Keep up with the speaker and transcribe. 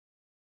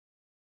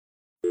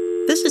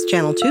This is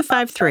Channel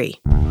 253.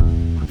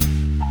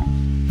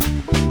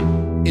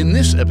 In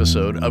this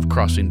episode of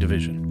Crossing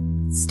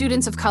Division,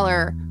 students of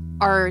color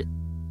are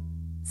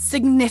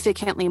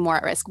significantly more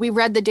at risk. We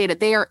read the data.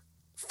 They are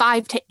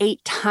 5 to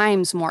 8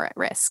 times more at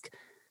risk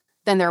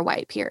than their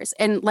white peers.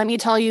 And let me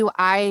tell you,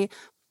 I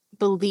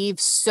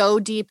believe so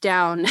deep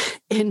down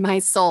in my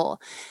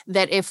soul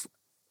that if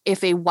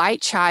a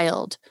white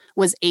child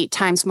was 8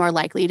 times more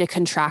likely to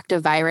contract a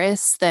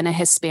virus than a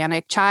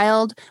Hispanic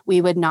child,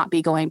 we would not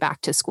be going back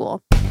to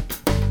school.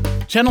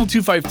 Channel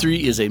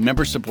 253 is a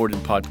member-supported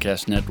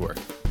podcast network.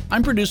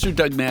 I'm producer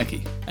Doug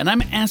Mackey, and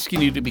I'm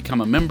asking you to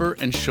become a member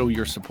and show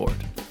your support.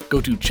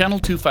 Go to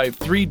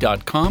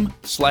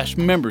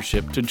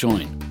channel253.com/membership to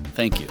join.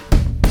 Thank you.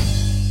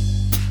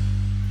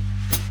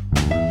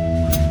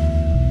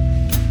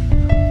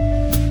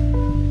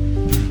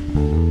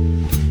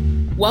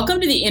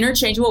 Welcome to the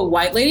Interchangeable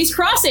White Ladies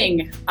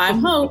Crossing. I'm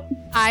Hope.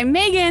 I'm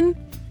Megan.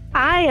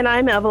 Hi, and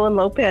I'm Evelyn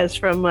Lopez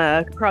from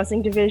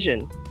Crossing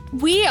Division.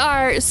 We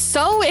are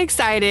so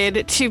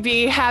excited to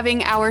be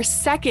having our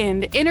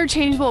second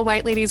Interchangeable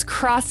White Ladies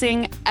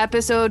Crossing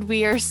episode.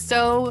 We are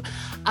so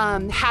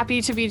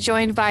happy to be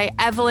joined by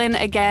Evelyn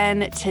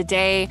again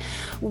today.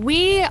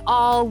 We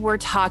all were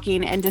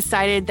talking and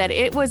decided that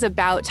it was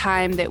about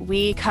time that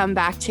we come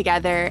back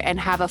together and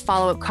have a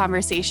follow-up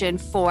conversation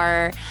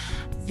for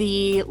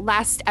the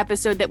last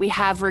episode that we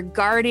have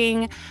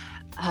regarding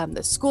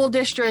the school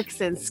districts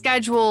and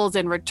schedules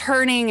and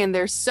returning. And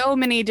there's so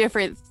many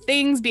different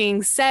things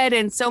being said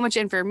and so much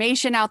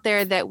information out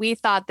there that we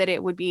thought that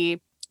it would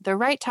be the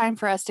right time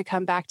for us to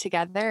come back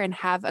together and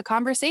have a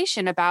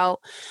conversation about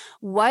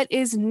what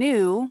is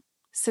new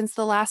since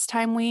the last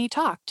time we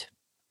talked.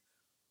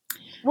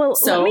 Well,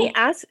 let me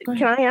ask,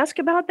 can I ask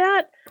about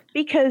that?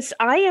 Because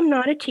I am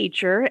not a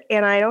teacher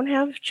and I don't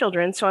have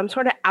children, so I'm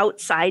sort of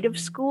outside of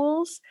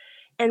schools.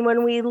 And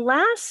when we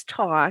last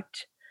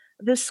talked,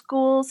 the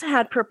schools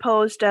had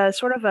proposed a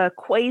sort of a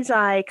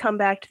quasi come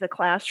back to the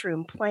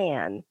classroom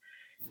plan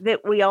that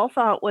we all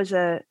thought was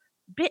a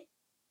bit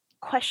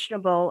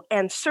questionable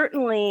and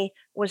certainly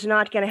was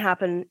not going to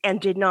happen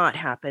and did not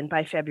happen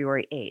by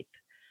February 8th.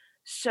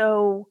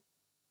 So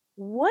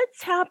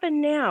what's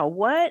happened now?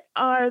 What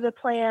are the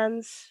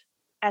plans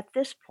at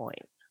this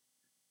point?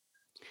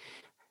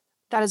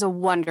 That is a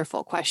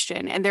wonderful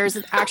question. And there's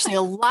actually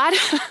a lot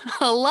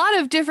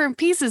of different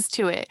pieces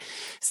to it.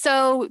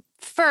 So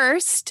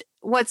first,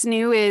 what's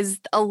new is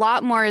a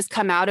lot more has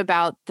come out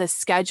about the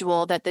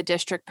schedule that the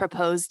district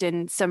proposed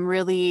and some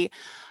really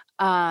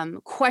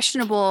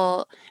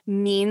questionable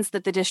means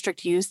that the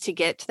district used to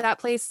get to that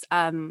place.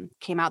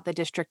 Came out the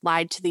district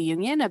lied to the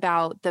union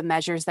about the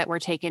measures that were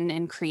taken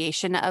in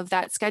creation of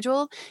that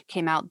schedule.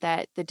 Came out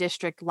that the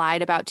district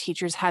lied about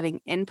teachers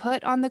having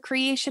input on the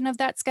creation of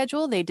that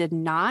schedule. They did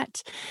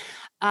not.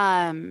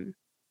 And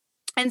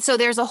so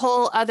there's a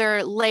whole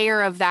other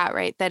layer of that,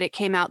 right? That it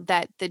came out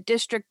that the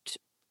district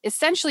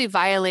essentially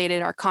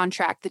violated our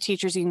contract, the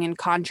teachers union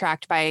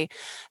contract, by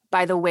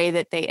the way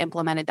that they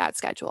implemented that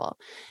schedule.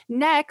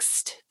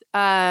 Next,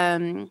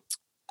 another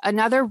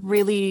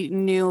really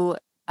new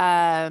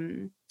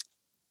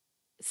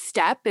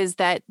step is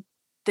that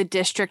the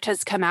district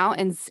has come out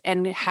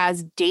and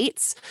has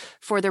dates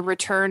for the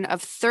return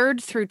of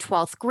 3rd through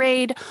 12th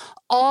grade,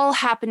 all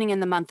happening in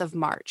the month of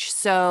March.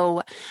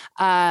 So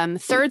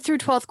 3rd through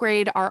 12th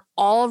grade are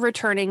all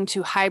returning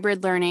to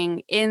hybrid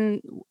learning in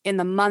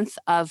the month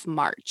of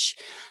March.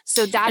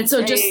 So that's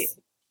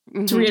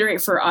to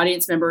reiterate for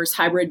audience members,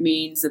 hybrid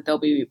means that they'll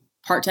be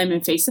part-time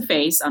and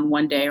face-to-face on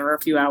one day or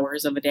a few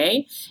hours of a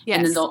day. Yes.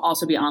 And then they'll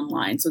also be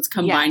online. So it's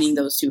combining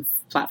those two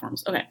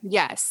platforms. Okay.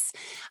 Yes.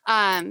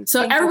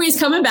 So everybody's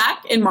coming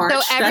back in March.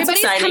 So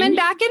everybody's coming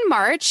back in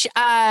March,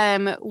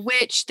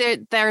 which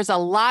there's a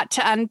lot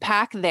to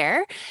unpack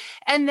there.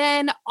 And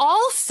then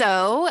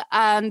also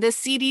the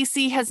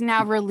CDC has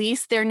now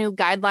released their new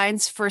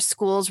guidelines for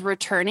schools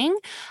returning.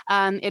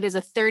 It is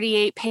a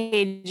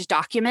 38-page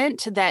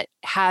document that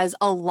has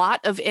a lot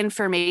of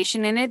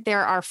information in it.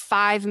 There are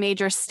 5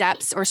 major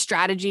steps or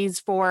strategies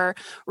for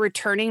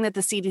returning that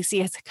the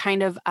CDC has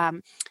kind of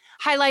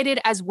highlighted,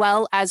 as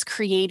well as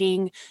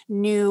creating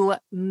new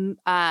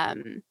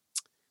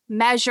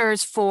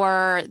measures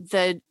for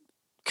the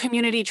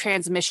community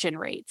transmission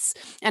rates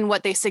and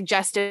what they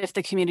suggest if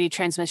the community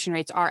transmission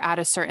rates are at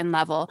a certain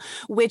level,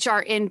 which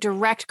are in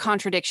direct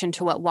contradiction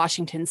to what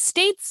Washington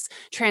State's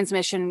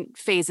transmission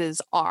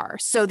phases are.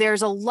 So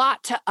there's a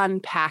lot to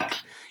unpack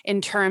in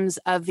terms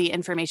of the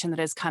information that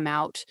has come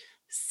out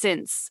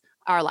since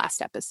our last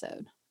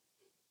episode.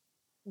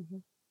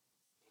 Mm-hmm.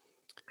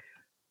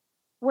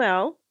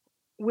 Well,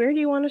 where do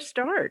you want to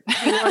start? Do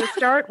you want to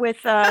start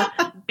with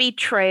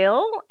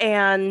betrayal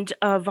and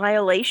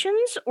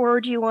violations,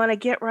 or do you want to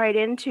get right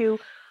into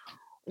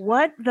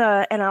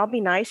and I'll be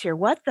nice here,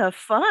 what the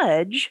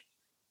fudge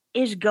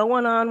is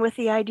going on with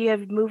the idea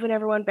of moving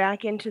everyone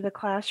back into the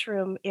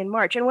classroom in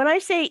March? And when I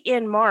say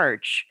in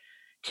March,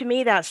 to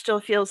me, that still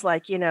feels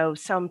like,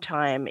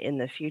 sometime in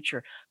the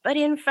future. But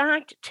in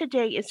fact,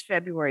 today is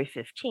February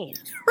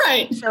 15th.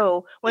 Right.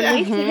 So when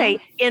we say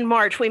in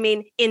March, we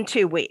mean in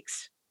 2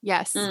 weeks.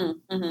 Yes.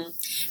 Mm-hmm.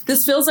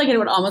 This feels like it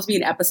would almost be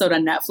an episode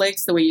on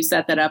Netflix, the way you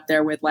set that up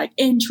there with like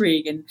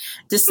intrigue and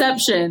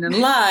deception and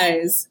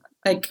lies,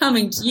 like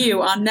coming to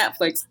you on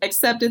Netflix,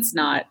 except it's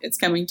not. It's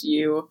coming to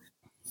you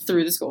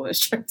through the school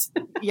district.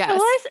 Yes.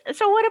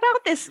 So what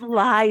about this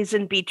lies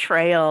and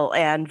betrayal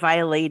and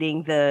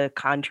violating the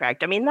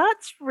contract? I mean,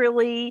 that's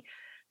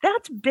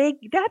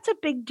big. That's a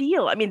big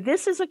deal. I mean,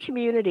 this is a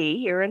community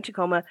here in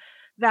Tacoma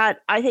that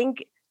I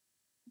think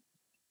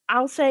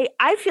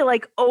I feel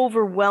like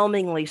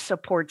overwhelmingly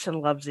supports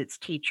and loves its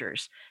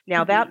teachers.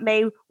 Now, that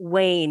may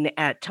wane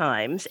at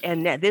times,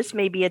 and this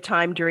may be a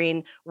time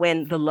during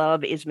when the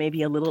love is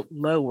maybe a little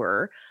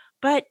lower.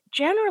 But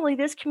generally,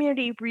 this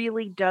community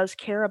really does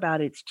care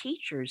about its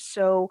teachers.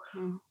 So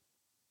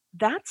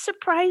that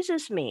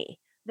surprises me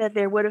that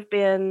there would have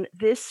been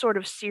this sort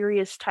of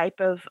serious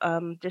type of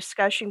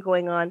discussion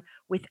going on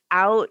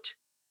without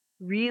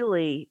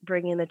really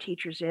bringing the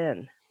teachers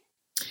in.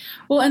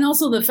 Well, and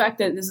also the fact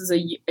that this is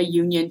a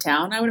union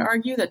town, I would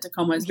argue that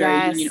Tacoma is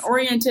very union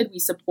oriented. We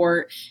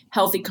support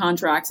healthy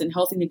contracts and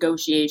healthy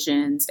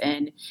negotiations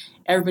and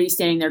everybody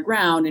standing their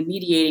ground and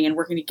mediating and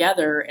working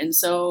together. And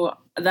so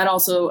that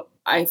also,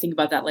 I think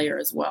about that layer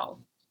as well.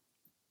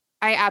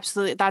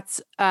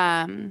 That's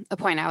a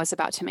point I was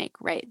about to make,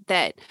 right?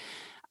 That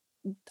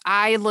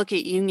I look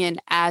at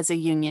Union as a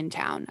union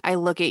town. I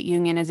look at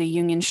Union as a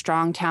union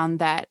strong town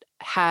that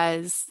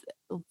has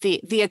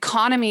the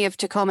economy of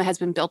Tacoma has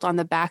been built on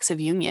the backs of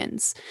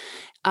unions.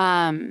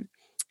 And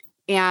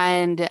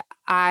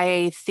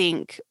I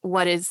think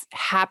what has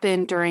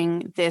happened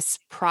during this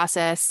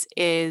process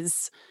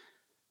is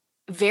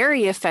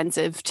very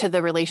offensive to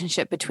the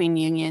relationship between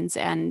unions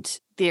and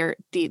the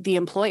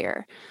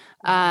employer.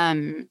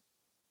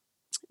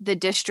 The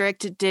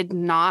district did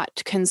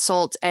not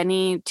consult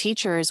any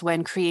teachers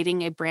when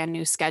creating a brand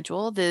new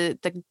schedule.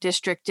 The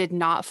district did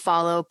not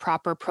follow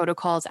proper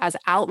protocols as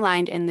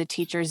outlined in the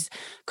teachers'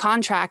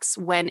 contracts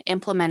when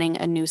implementing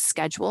a new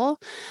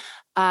schedule.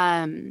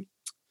 The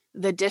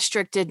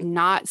district did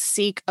not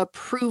seek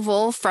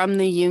approval from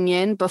the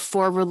union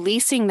before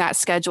releasing that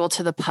schedule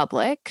to the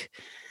public.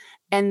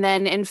 And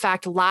then, in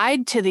fact,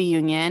 lied to the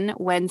union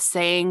when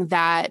saying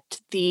that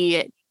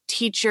the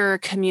teacher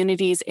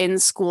communities in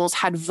schools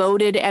had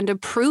voted and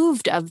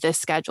approved of this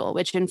schedule,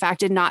 which in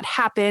fact did not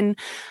happen.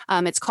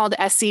 It's called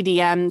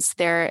SCDMs.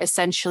 They're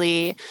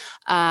essentially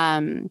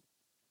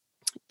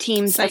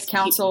teams. Site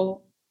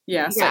council.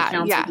 Site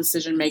council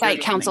decision makers.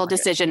 Site council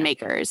decision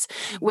makers,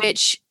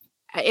 which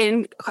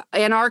in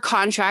our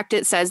contract,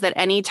 it says that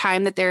any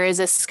time that there is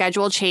a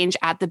schedule change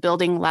at the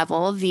building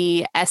level,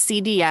 the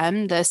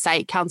SCDM, the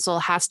site council,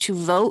 has to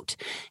vote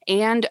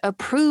and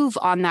approve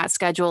on that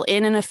schedule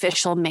in an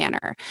official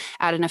manner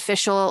at an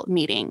official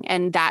meeting.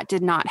 And that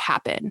did not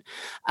happen.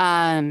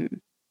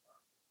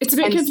 It's a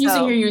bit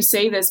confusing hearing you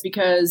say this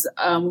because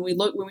when we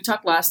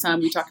talked last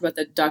time, we talked about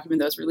the document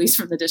that was released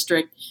from the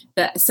district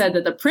that said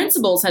that the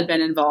principals had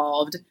been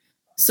involved.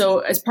 So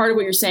as part of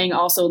what you're saying,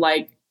 also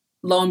like,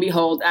 lo and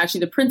behold, actually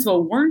the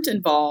principal weren't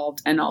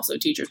involved and also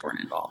teachers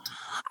weren't involved.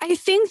 I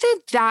think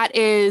that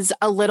is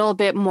a little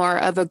bit more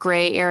of a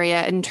gray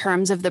area in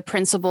terms of the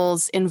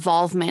principal's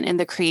involvement in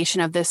the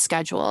creation of this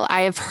schedule.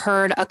 I have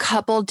heard a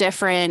couple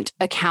different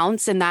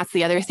accounts, and that's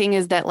the other thing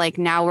is that like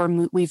now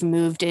we've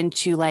moved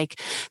into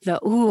like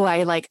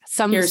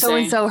some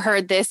so-and-so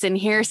heard this and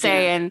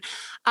hearsay and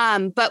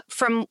but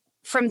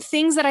from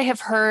things that I have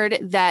heard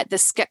that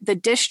the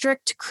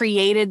district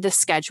created the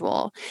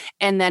schedule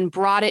and then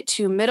brought it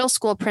to middle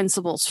school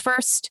principals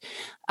first,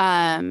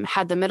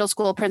 had the middle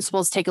school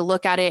principals take a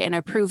look at it and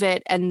approve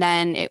it. And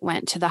then it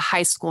went to the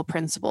high school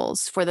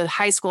principals for the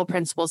high school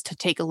principals to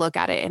take a look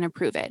at it and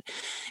approve it.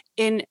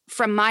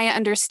 From my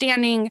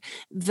understanding,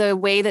 the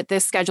way that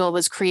this schedule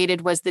was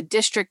created was the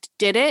district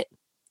did it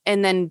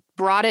and then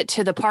brought it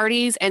to the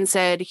parties and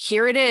said,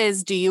 here it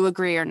is. Do you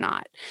agree or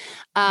not?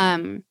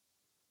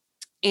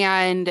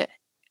 And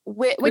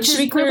which to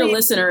be clear to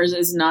listeners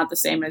is not the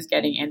same as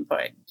getting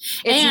input.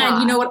 And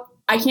you know what?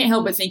 I can't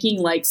help but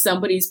thinking like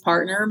somebody's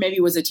partner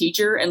maybe was a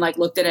teacher and like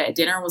looked at it at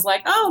dinner and was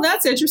like, oh,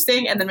 that's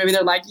interesting. And then maybe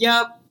they're like,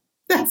 yep,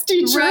 that's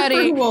teacher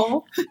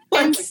approval.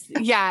 And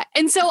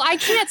so I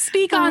can't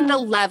speak on the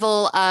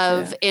level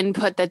of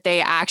input that they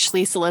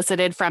actually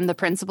solicited from the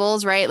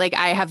principals, right? Like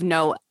I have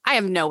no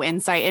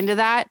insight into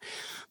that.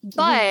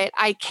 But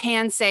I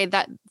can say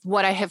that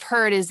what I have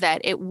heard is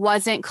that it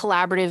wasn't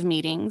collaborative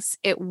meetings.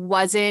 It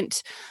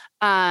wasn't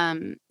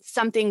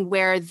something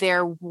where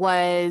there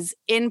was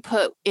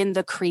input in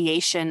the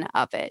creation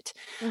of it,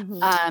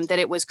 that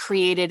it was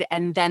created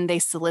and then they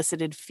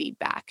solicited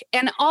feedback.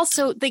 And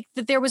also that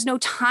there was no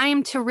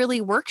time to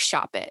really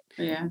workshop it.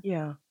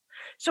 Yeah.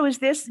 So is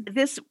this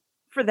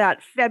for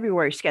that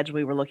February schedule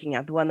we were looking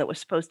at, the one that was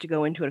supposed to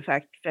go into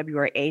effect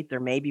February 8th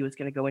or maybe was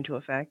going to go into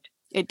effect?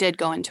 It did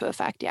go into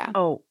effect, yeah.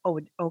 Oh,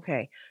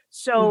 okay.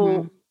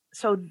 So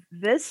So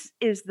this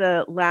is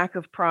the lack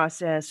of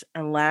process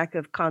and lack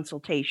of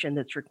consultation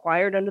that's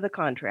required under the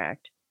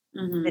contract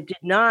that did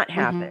not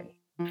happen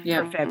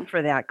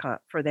for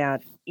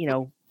that,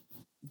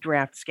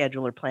 draft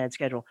schedule or plan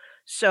schedule.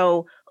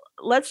 So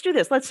let's do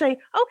this. Let's say,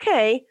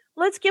 okay,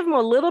 let's give them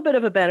a little bit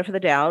of a benefit of the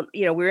doubt.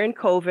 We're in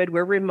COVID,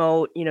 we're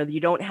remote, you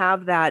don't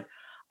have that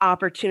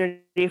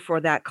opportunity for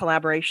that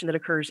collaboration that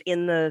occurs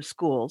in the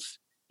schools.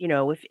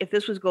 If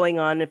this was going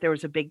on, if there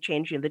was a big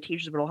change, the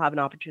teachers would all have an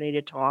opportunity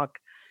to talk,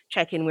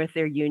 check in with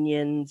their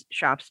unions,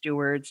 shop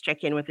stewards,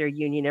 check in with their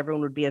union.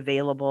 Everyone would be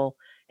available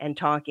and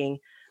talking.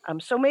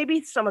 So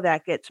maybe some of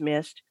that gets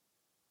missed.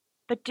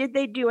 But did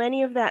they do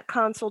any of that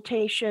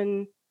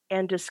consultation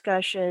and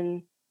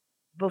discussion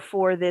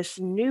before this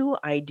new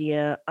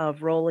idea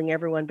of rolling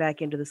everyone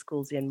back into the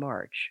schools in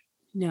March?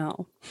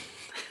 No.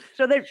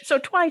 So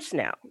twice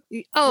now.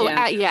 Oh,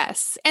 yeah.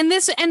 Yes. And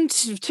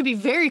to be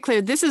very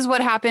clear, this is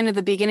what happened at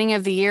the beginning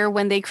of the year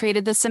when they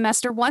created the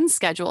semester 1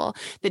 schedule.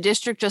 The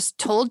district just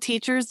told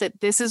teachers that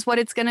this is what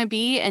it's going to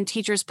be. And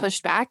teachers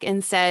pushed back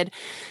and said,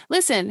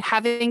 listen,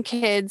 having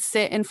kids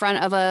sit in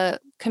front of a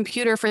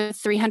computer for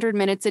 300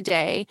 minutes a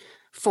day,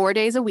 4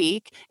 days a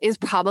week is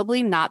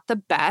probably not the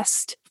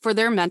best for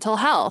their mental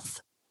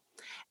health.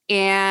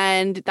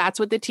 And that's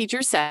what the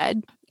teacher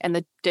said. And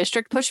the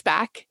district pushed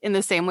back in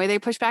the same way they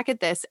pushed back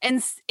at this.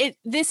 And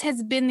this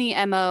has been the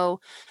MO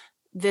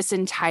this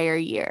entire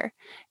year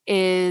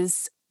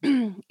is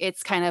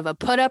it's kind of a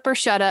put up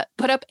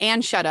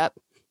and shut up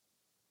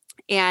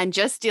and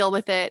just deal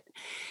with it.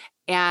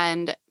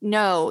 And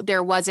no,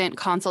 there wasn't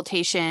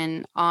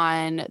consultation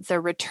on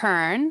the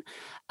return.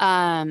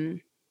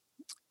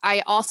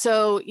 I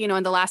also,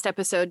 in the last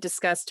episode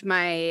discussed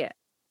my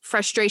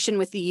frustration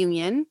with the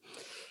union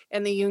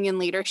and the union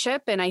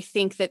leadership. And I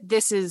think that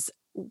this is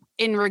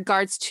in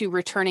regards to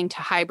returning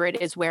to hybrid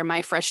is where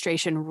my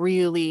frustration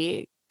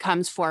really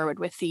comes forward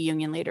with the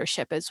union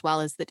leadership as well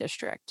as the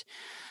district.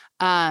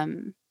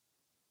 It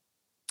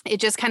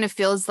just kind of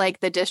feels like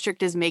the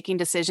district is making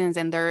decisions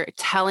and they're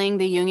telling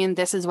the union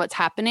this is what's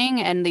happening.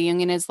 And the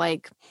union is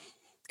like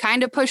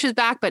kind of pushes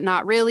back, but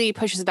not really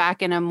pushes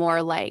back in a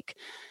more like,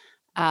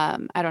 I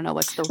don't know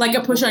what's the like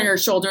a push on your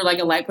shoulder, like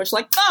a light push,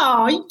 like get like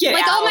out.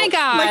 Oh my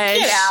gosh, like,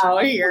 get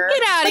out here,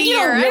 get out of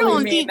here. I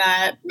don't mean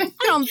that. I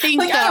don't think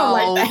like, so. I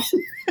don't like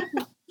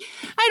that.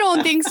 I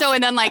don't think so.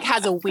 And then like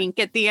has a wink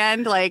at the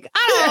end, like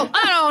I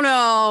don't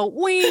know,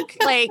 wink,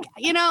 like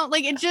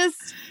like it just.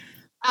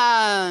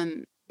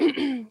 And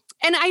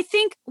I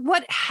think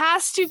what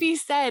has to be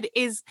said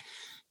is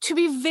to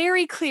be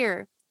very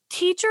clear.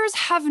 Teachers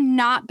have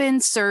not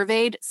been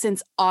surveyed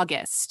since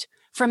August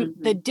from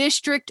the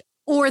district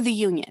or the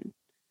union.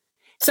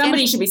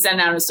 Somebody should be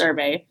sending out a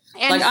survey.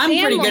 Like I'm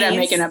pretty good at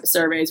making up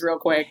surveys real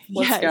quick.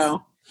 Let's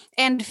go.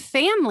 And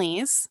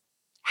families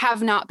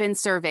have not been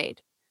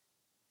surveyed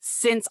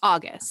since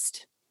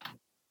August.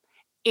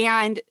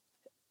 And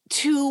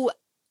to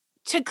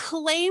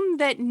claim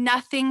that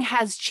nothing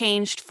has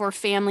changed for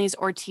families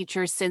or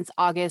teachers since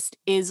August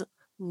is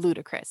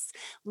ludicrous.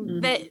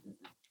 That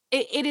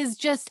it is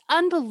just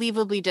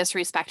unbelievably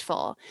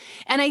disrespectful.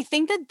 And I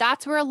think that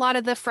that's where a lot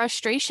of the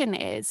frustration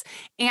is.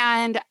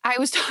 And I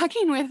was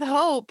talking with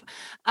Hope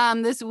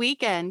this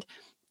weekend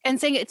and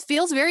saying it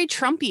feels very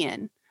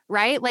Trumpian,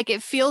 right? Like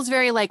it feels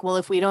very like, well,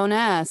 if we don't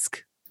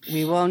ask,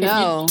 we won't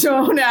know. If you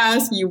don't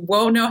ask, you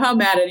won't know how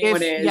mad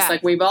anyone is. Yeah.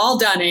 Like we've all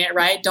done it,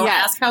 right? Don't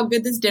ask how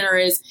good this dinner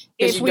is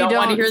because you don't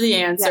want to hear the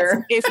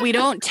answer. Yes. If we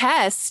don't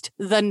test,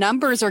 the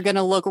numbers are going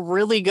to look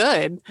really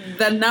good.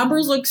 The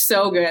numbers look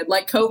so good.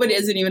 Like COVID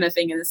isn't even a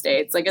thing in the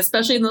States, like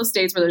especially in those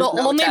states where there's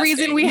the only testing.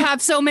 Reason we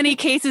have so many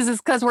cases is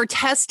because we're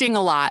testing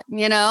a lot,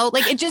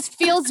 like it just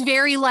feels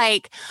very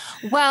like,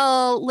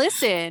 well,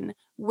 listen,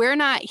 we're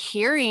not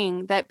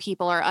hearing that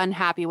people are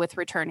unhappy with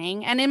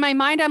returning. And in my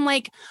mind, I'm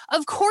like,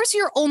 of course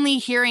you're only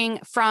hearing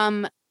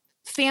from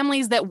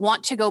families that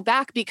want to go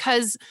back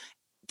because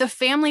the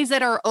families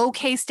that are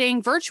okay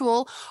staying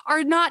virtual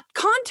are not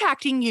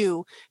contacting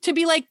you to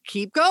be like,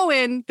 keep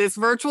going. This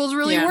virtual is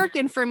really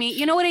working for me.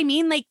 You know what I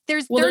mean? Like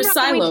there's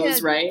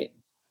silos, right?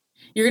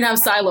 You're going to have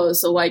silos.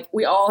 So like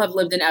we all have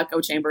lived in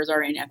echo chambers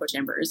or in echo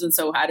chambers. And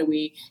so how do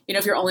we,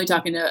 if you're only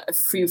talking to a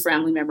few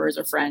family members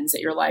or friends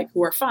that you're like,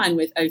 who are fine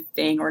with a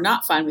thing or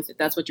not fine with it,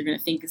 that's what you're going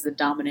to think is the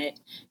dominant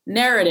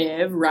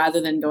narrative rather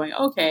than going,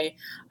 okay,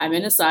 I'm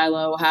in a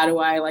silo. How do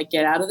I like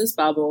get out of this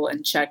bubble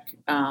and check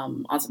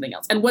on something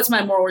else? And what's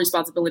my moral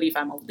responsibility if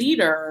I'm a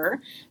leader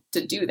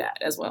to do that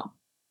as well?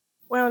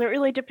 Well, and it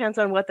really depends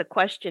on what the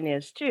question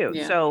is too.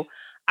 Yeah. So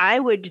I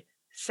would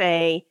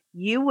say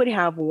you would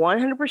have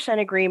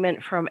 100%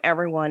 agreement from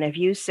everyone if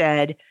you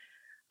said,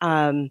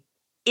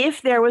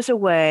 if there was a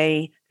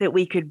way that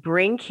we could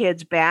bring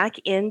kids back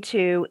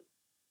into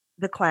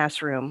the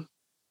classroom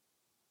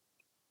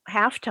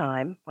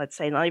halftime, let's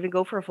say, not even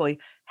go for a full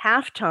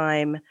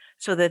halftime,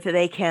 so that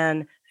they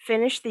can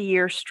finish the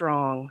year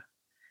strong,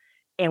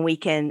 and we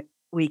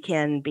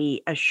can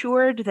be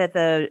assured that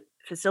the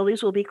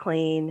facilities will be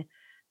clean,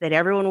 that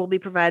everyone will be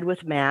provided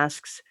with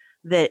masks,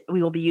 that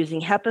we will be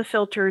using HEPA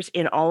filters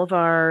in all of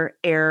our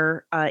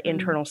air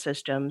internal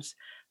systems,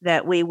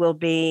 that we will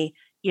be,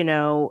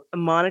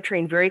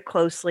 monitoring very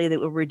closely, that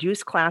will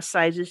reduce class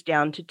sizes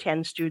down to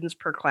 10 students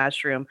per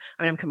classroom.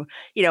 I mean,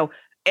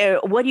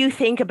 what do you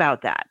think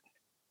about that?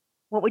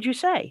 What would you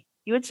say?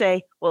 You would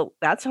say, well,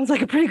 that sounds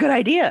like a pretty good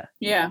idea.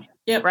 Yeah.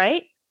 Yep.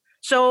 Right?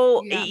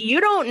 So you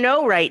don't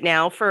know right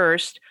now,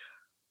 first,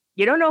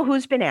 you don't know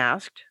who's been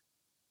asked.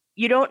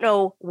 You don't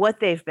know what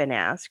they've been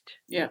asked.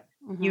 Yeah.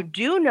 Mm-hmm. You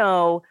do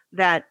know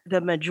that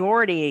the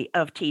majority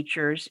of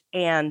teachers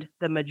and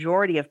the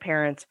majority of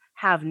parents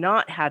have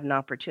not had an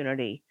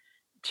opportunity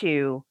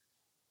to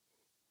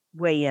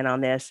weigh in on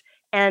this.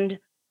 And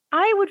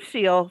I would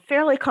feel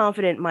fairly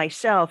confident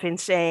myself in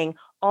saying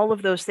all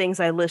of those things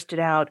I listed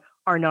out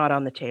are not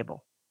on the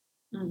table.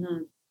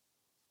 Mm-hmm.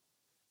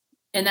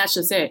 And that's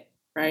just it,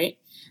 right?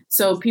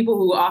 So people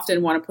who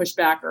often want to push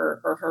back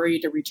or hurry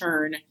to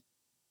return,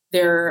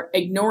 they're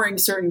ignoring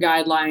certain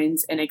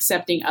guidelines and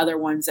accepting other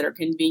ones that are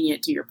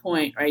convenient, to your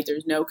point, right?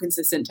 There's no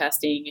consistent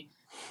testing.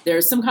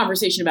 There's some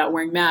conversation about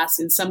wearing masks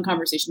and some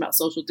conversation about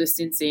social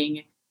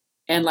distancing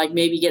and like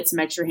maybe get some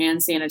extra hand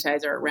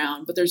sanitizer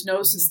around, but there's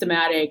no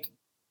systematic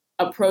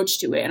approach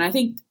to it. And I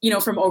think,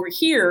 from over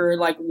here,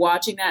 like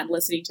watching that and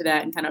listening to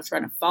that and kind of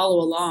trying to follow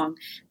along,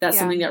 that's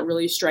something that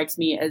really strikes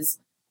me as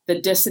the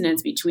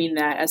dissonance between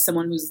that, as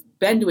someone who's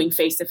been doing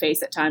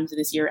face-to-face at times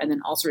this year and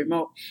then also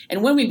remote.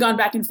 And when we've gone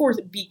back and forth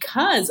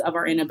because of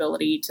our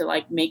inability to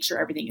like make sure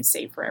everything is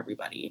safe for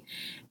everybody.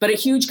 But a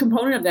huge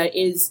component of that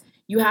is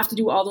you have to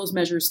do all those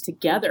measures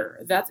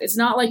together. It's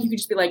not like you can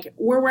just be like,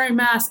 we're wearing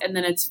masks and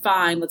then it's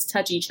fine. Let's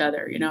touch each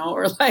other,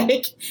 or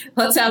like,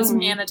 let's have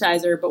some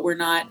sanitizer, but we're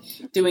not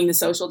doing the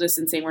social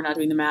distancing. We're not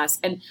doing the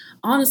mask. And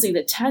honestly,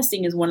 the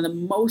testing is one of the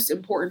most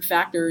important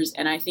factors.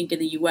 And I think in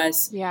the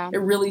US,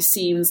 it really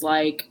seems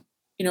like,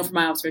 from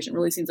my observation, it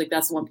really seems like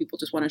that's the one people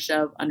just want to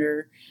shove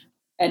under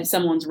and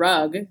someone's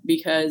rug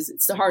because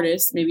it's the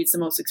hardest. Maybe it's the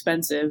most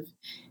expensive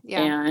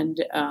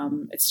and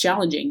it's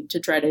challenging to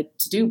try to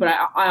do. But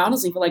I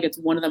honestly feel like it's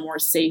one of the more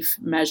safe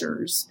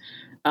measures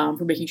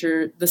for making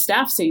sure the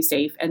staff stays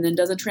safe and then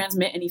doesn't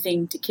transmit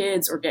anything to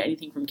kids or get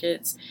anything from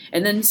kids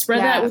and then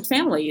spread that with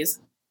families.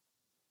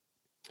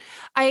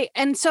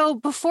 And so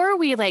before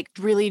we like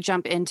really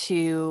jump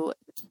into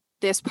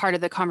this part of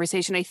the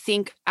conversation, I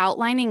think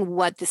outlining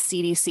what the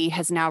CDC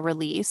has now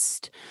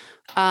released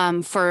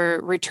for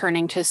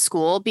returning to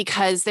school,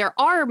 because there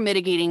are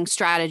mitigating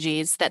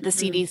strategies that the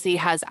CDC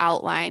has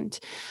outlined,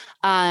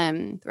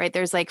 right?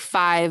 There's like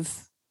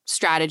 5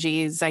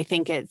 strategies. I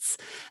think it's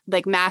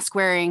like mask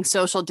wearing,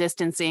 social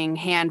distancing,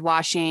 hand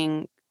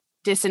washing,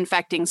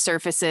 disinfecting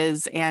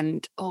surfaces,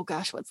 and oh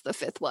gosh, what's the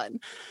 5th one?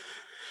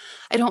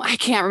 I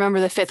can't remember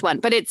the 5th one,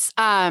 but it's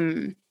I'll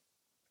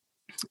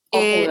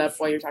pull it up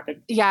while you're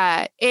talking.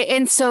 Yeah.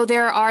 And so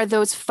there are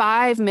those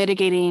 5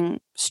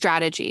 mitigating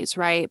strategies,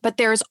 right? But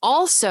there's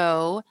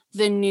also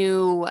the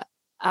new,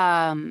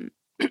 like,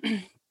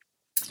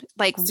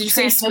 did you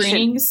say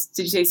screenings?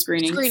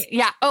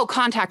 Yeah. Oh,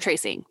 contact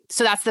tracing.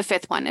 So that's the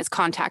 5th one, is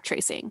contact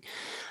tracing.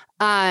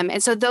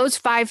 And so those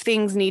 5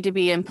 things need to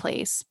be in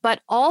place.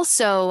 But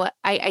also,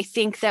 I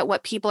think that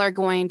what people are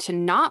going to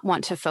not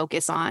want to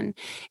focus on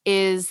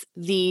is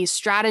the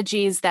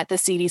strategies that the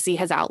CDC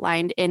has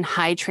outlined in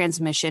high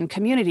transmission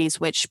communities,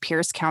 which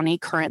Pierce County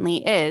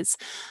currently is.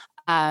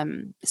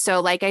 So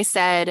like I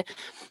said,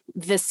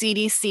 the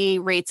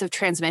CDC rates of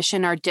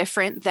transmission are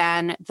different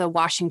than the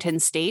Washington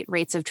state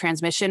rates of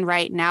transmission.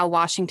 Right now,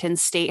 Washington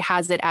state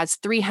has it as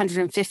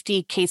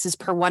 350 cases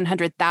per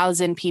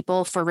 100,000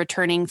 people for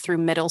returning through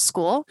middle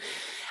school.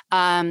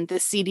 The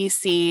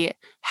CDC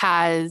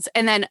has,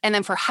 and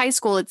then for high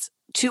school, it's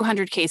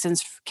 200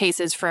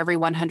 cases for every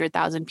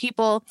 100,000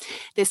 people.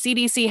 The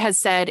CDC has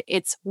said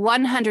it's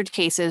 100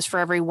 cases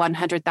for every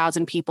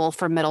 100,000 people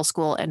for middle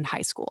school and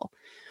high school.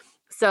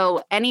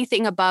 So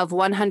anything above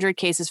 100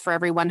 cases for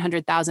every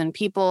 100,000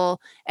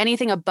 people,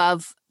 anything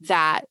above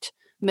that,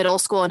 middle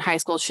school and high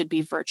school should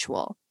be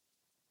virtual,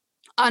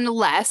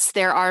 unless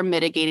there are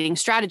mitigating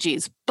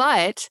strategies.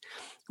 But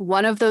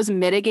one of those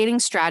mitigating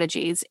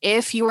strategies,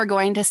 if you are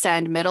going to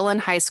send middle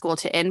and high school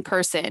to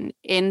in-person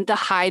in the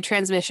high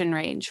transmission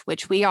range,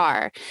 which we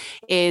are,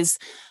 is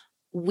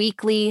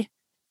weekly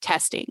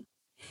testing.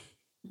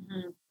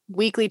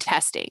 Weekly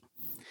testing.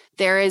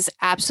 There is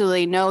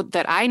absolutely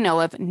that I know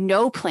of,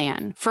 no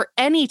plan for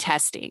any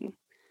testing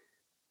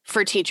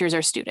for teachers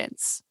or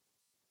students.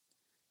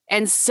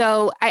 And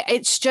so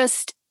I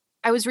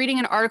was reading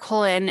an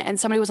article and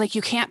somebody was like,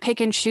 you can't pick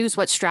and choose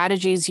what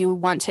strategies you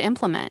want to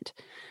implement.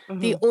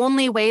 The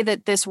only way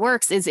that this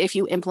works is if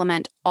you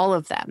implement all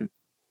of them.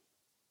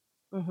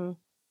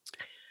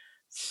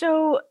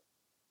 So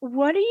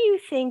what do you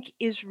think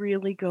is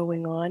really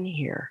going on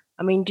here?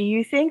 I mean, do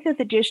you think that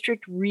the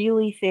district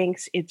really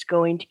thinks it's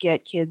going to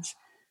get kids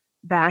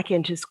back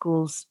into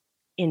schools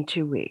in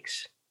 2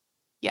 weeks?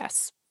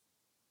 Yes.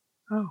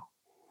 Oh.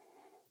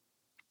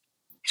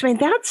 I mean,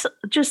 that's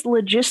just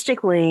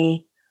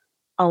logistically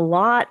a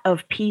lot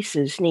of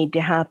pieces need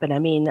to happen. I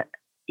mean,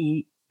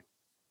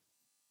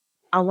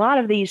 a lot,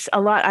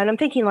 and I'm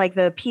thinking like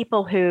the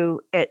people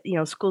who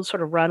schools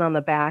sort of run on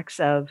the backs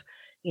of,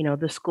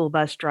 the school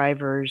bus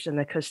drivers and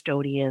the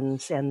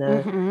custodians and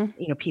the,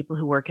 people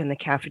who work in the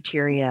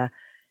cafeteria.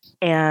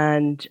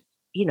 And,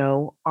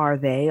 are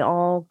they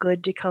all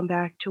good to come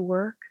back to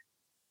work?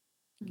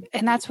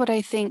 And that's what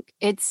I think.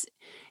 It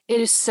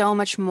is so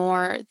much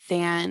more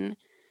than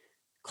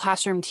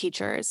classroom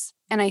teachers.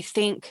 And I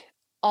think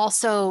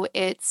also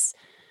it's,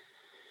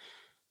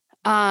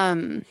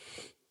 I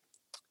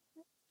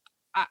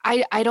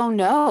don't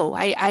know.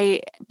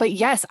 But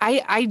yes,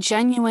 I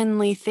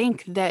genuinely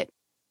think that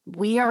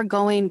we are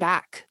going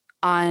back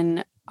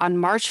on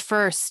March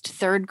 1st.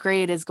 Third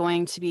grade is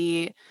going to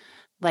be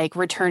like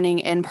returning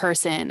in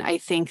person. I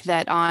think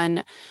that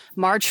on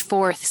March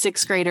 4th,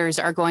 sixth graders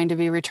are going to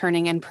be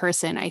returning in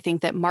person. I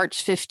think that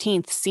March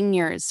 15th,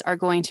 seniors are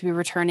going to be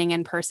returning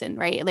in person,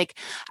 right? Like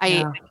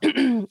I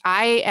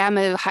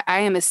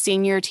am a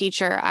senior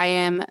teacher. I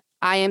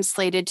am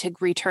slated to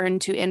return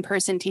to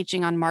in-person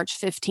teaching on March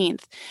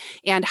 15th.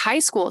 And high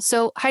school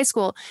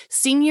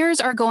seniors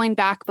are going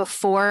back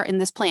before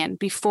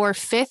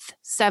 5th,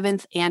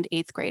 7th, and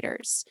 8th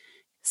graders.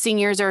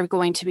 Seniors are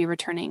going to be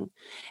returning.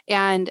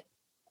 And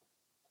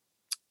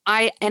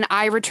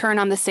I return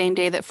on the same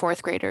day that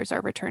 4th graders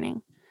are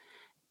returning.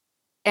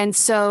 And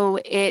so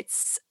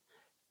it's,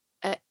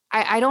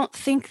 I don't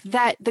think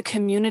that the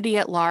community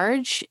at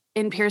large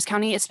in Pierce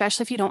County,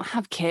 especially if you don't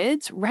have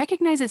kids,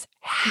 recognizes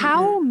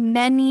how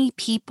many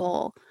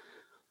people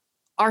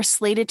are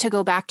slated to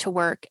go back to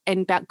work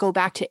and go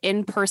back to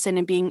in person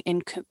and being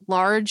in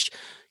large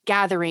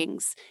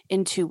gatherings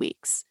in 2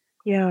 weeks.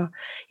 Yeah.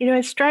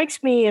 It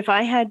strikes me if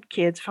I had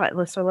kids,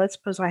 so let's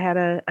suppose I had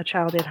a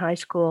child in high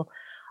school,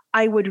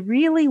 I would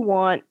really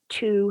want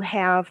to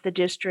have the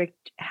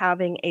district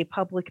having a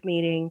public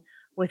meeting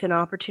with an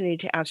opportunity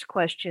to ask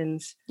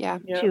questions,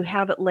 to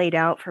have it laid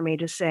out for me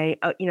to say,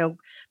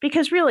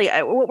 because really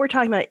what we're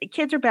talking about,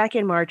 kids are back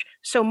in March.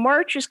 So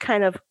March is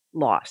kind of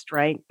lost,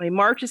 right? I mean,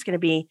 March is going to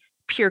be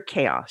pure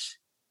chaos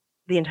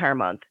the entire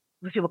month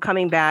with people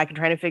coming back and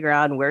trying to figure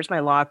out, and where's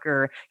my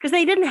locker? Because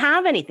they didn't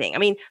have anything. I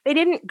mean, they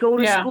didn't go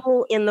to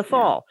school in the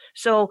fall.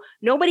 So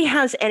nobody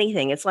has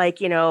anything. It's like,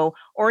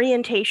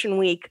 orientation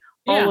week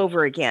all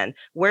over again.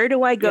 Where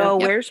do I go?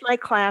 Where's my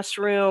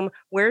classroom?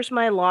 Where's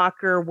my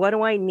locker? What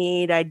do I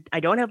need? I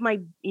don't have my,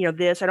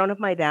 this, I don't have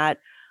my that.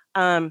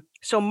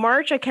 So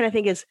March, I kind of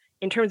think is,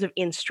 in terms of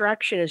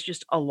instruction, is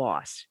just a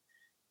loss.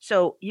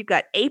 So you've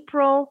got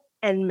April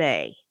and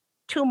May,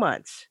 2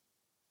 months,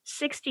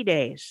 60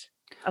 days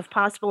of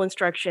possible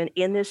instruction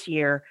in this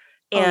year.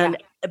 And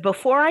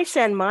before I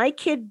send my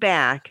kid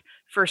back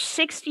for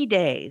 60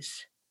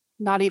 days,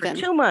 not even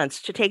 2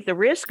 months, to take the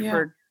risk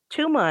for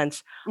 2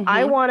 months,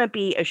 I want to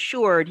be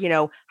assured,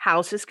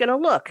 how's this going to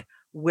look?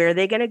 Where are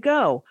they going to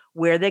go?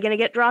 Where are they going to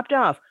get dropped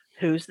off?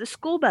 Who's the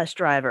school bus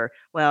driver?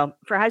 Well,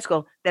 for high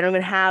school, they don't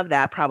even have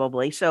that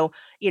probably. So,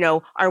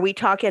 are we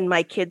talking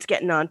my kids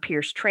getting on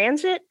Pierce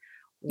Transit?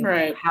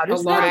 Right. How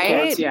does that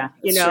kids,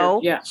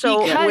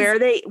 So where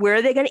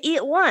are they going to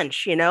eat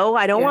lunch?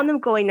 I don't want them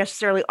going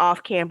necessarily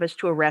off campus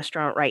to a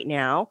restaurant right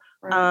now.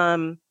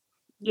 Right.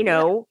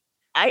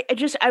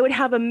 I would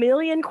have a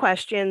million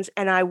questions,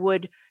 and I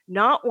would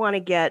not want to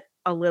get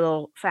a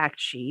little fact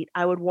sheet.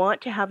 I would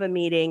want to have a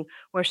meeting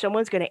where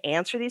someone's going to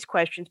answer these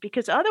questions,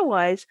 because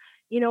otherwise,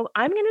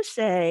 I'm going to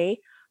say,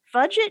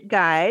 fudge it,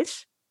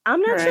 guys.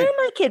 I'm not sending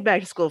my kid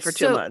back to school for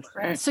 2 months.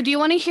 Right. So do you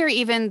want to hear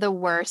even the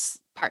worst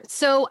part?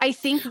 So I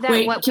think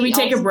that can we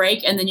take a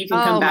break and then you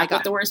can come back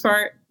with the worst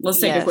part?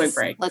 Let's take a quick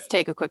break. Let's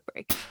take a quick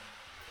break.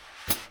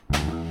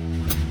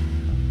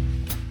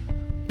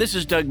 This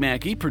is Doug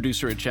Mackey,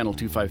 producer at Channel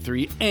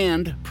 253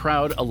 and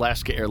proud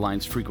Alaska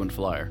Airlines frequent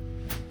flyer.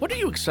 What are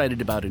you excited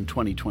about in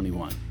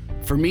 2021?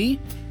 For me,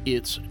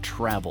 it's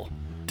travel.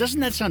 Doesn't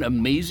that sound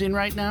amazing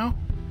right now?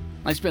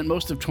 I spent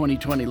most of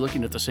 2020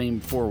 looking at the same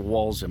four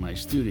walls in my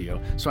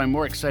studio, so I'm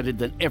more excited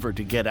than ever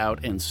to get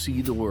out and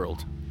see the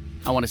world.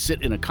 I want to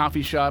sit in a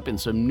coffee shop in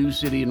some new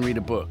city and read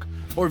a book,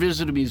 or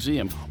visit a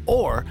museum,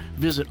 or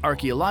visit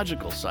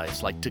archaeological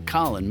sites like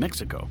Tikal in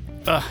Mexico.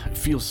 It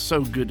feels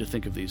so good to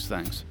think of these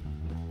things.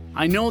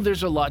 I know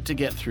there's a lot to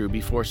get through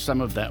before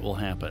some of that will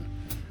happen.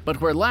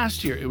 But where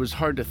last year it was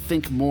hard to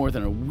think more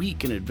than a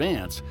week in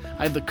advance,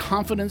 I have the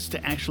confidence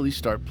to actually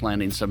start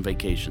planning some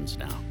vacations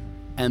now.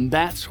 And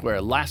that's where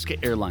Alaska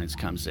Airlines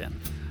comes in.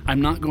 I'm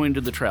not going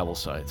to the travel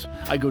sites.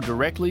 I go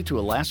directly to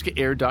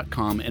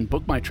alaskaair.com and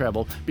book my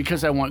travel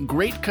because I want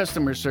great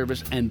customer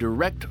service and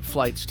direct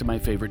flights to my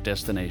favorite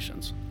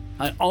destinations.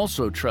 I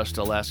also trust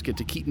Alaska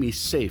to keep me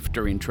safe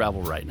during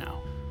travel right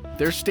now.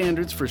 Their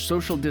standards for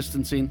social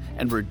distancing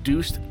and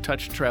reduced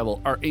touch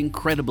travel are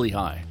incredibly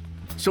high.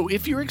 So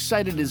if you're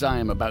excited as I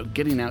am about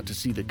getting out to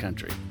see the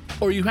country,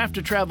 or you have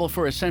to travel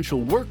for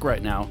essential work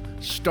right now,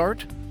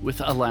 start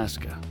with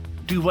Alaska.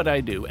 Do what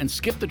I do and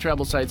skip the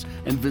travel sites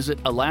and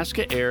visit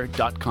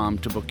alaskaair.com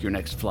to book your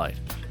next flight.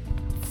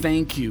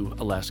 Thank you,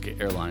 Alaska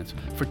Airlines,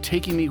 for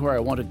taking me where I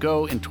want to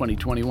go in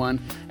 2021,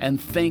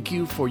 and thank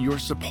you for your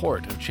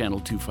support of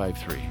Channel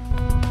 253.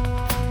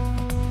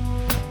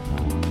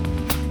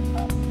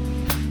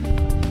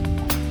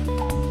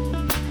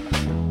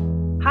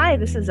 Hi,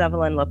 this is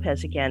Evelyn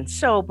Lopez again.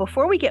 So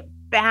before we get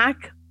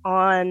back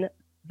on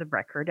the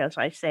record, as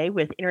I say,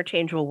 with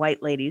Interchangeable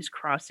White Ladies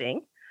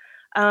Crossing,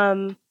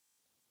 and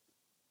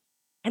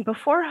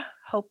before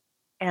Hope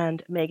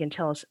and Megan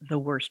tell us the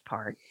worst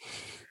part,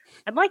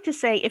 I'd like to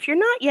say, if you're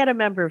not yet a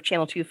member of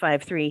Channel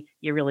 253,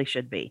 you really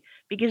should be,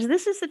 because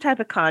this is the type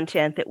of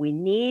content that we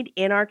need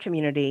in our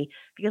community,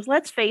 because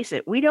let's face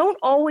it, we don't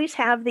always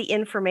have the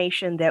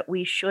information that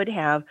we should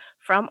have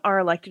from our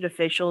elected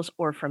officials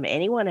or from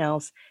anyone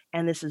else,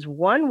 and this is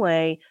one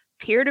way,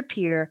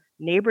 peer-to-peer,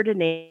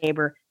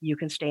 neighbor-to-neighbor, you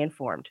can stay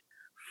informed.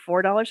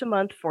 $4 a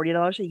month,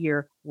 $40 a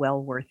year,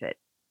 well worth it.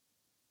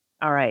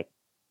 All right,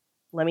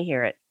 let me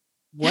hear it.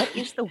 What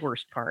is the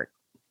worst part?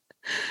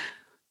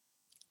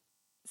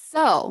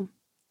 So,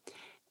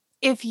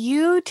 if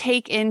you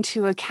take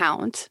into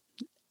account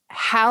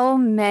how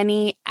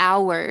many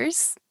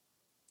hours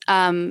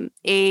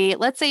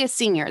let's say a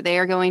senior, they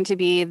are going to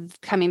be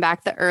coming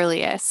back the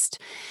earliest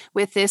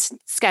with this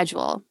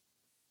schedule.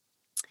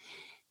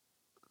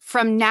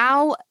 From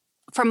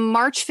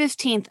March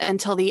 15th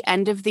until the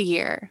end of the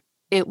year,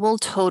 it will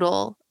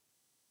total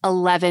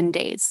 11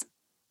 days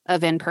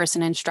of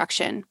in-person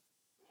instruction.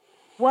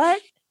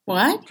 What?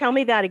 What? Tell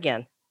me that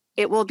again.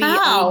 It will be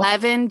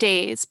 11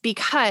 days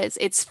because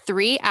it's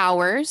 3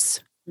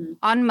 hours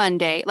on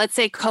Monday. Let's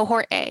say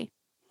cohort A.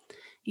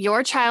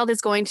 Your child is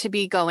going to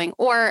be going,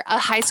 or a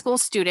high school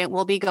student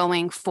will be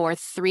going for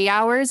 3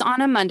 hours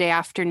on a Monday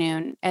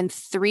afternoon and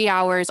 3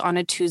 hours on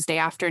a Tuesday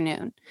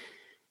afternoon.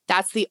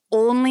 That's the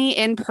only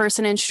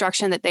in-person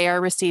instruction that they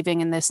are receiving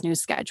in this new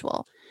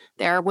schedule.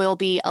 There will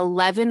be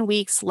 11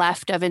 weeks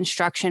left of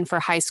instruction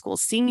for high school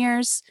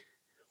seniors.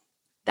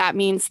 That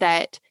means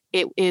that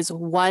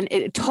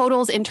it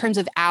totals in terms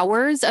of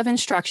hours of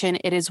instruction.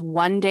 It is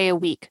 1 day a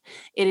week.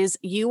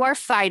 We are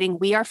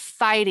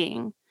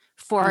fighting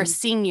for our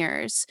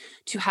seniors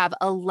to have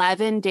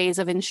 11 days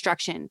of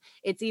instruction.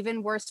 It's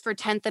even worse for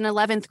 10th and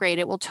 11th grade.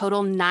 It will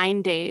total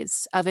 9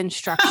 days of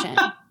instruction.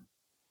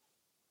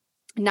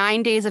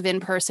 9 days of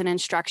in-person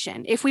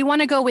instruction. If we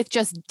want to go with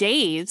just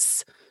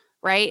days,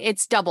 right,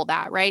 it's double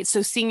that, right?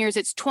 So seniors,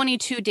 it's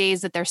 22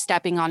 days that they're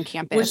stepping on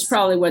campus. Which is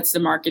probably what's the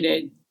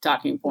marketed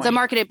talking point.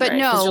 But right?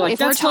 No, like,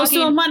 that's close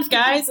to a month,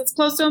 guys. It's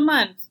close to a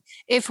month.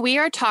 If we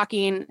are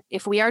talking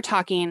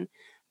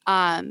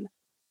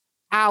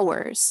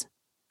hours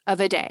of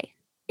a day,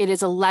 it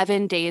is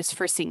 11 days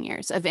for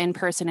seniors of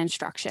in-person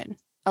instruction,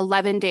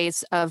 11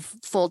 days of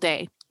full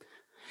day.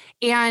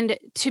 And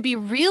to be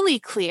really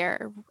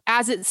clear,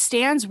 as it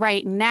stands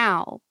right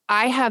now,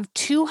 I have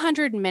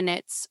 200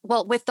 minutes.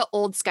 Well, with the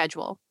old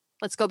schedule,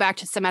 let's go back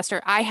to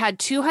semester. I had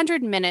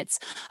 200 minutes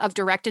of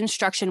direct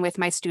instruction with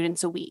my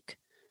students a week.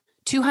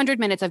 200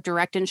 minutes of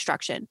direct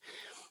instruction.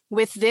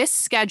 With this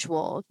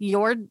schedule,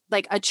 you're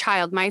like a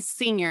child, my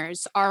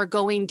seniors are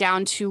going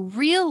down to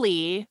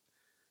really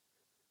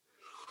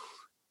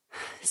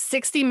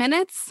 60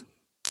 minutes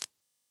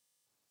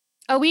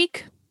a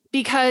week,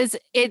 because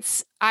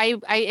I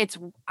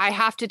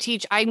have to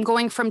teach. I'm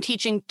going from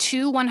teaching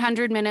 2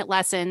 100-minute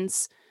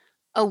lessons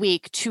a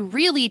week to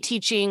really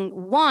teaching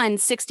 1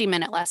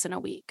 60-minute lesson a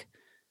week.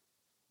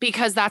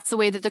 Because that's the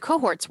way that the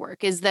cohorts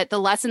work, is that the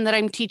lesson that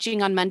I'm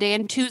teaching on Monday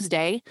and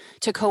Tuesday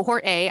to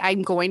cohort A,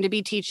 I'm going to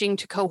be teaching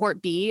to cohort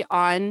B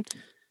on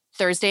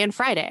Thursday and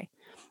Friday.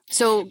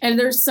 And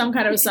there's some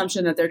kind of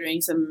assumption that they're doing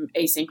some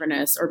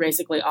asynchronous or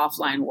basically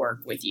offline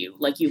work with you.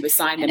 Like you've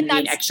assigned them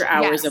the extra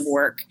hours of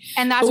work.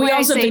 And that's why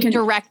I say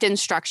direct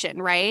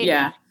instruction, right?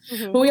 Yeah.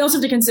 Mm-hmm. But we also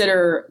have to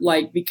consider,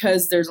 like,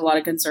 because there's a lot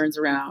of concerns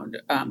around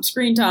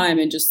screen time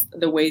and just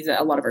the ways that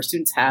a lot of our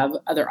students have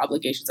other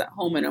obligations at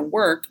home and at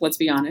work, let's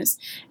be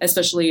honest,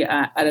 especially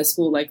at a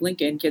school like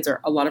Lincoln,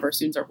 a lot of our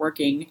students are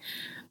working.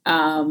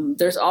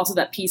 There's also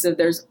that piece of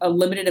there's a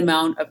limited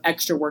amount of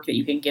extra work that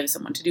you can give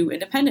someone to do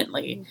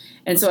independently.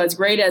 Mm-hmm. And so as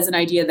great as an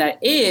idea that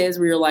is,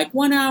 where you're like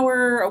 1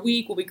 hour a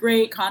week will be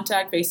great,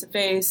 contact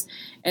face-to-face,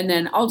 and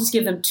then I'll just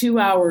give them 2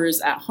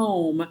 hours at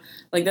home.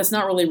 Like that's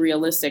not really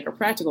realistic or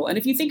practical. And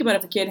if you think about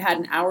if a kid had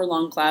an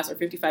hour-long class or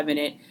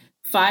 55-minute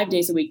 5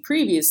 days a week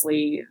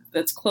previously,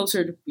 that's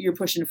closer to, you're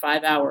pushing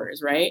 5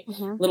 hours, right?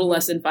 Mm-hmm. A little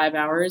less than 5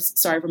 hours.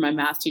 Sorry for my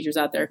math teachers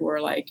out there who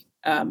are like,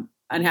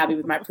 unhappy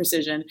with my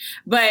precision,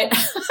 but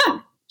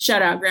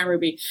shout out Grant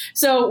Ruby.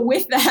 So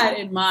with that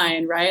in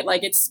mind, right,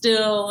 like it's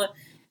still,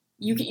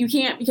 you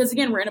can't, because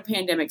again, we're in a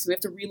pandemic, so we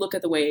have to relook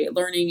at the way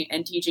learning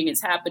and teaching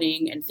is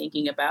happening and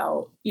thinking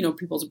about,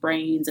 people's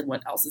brains and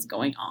what else is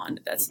going on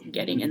that's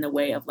getting in the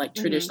way of like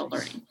traditional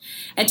learning.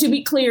 And to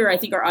be clear, I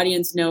think our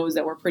audience knows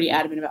that we're pretty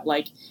adamant about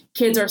like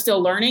kids are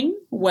still learning,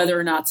 whether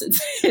or not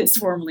it's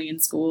formally in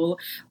school,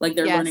 like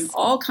they're learning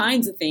all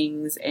kinds of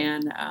things.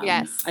 And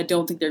I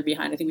don't think they're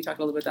behind. I think we talked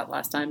a little bit about that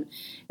last time.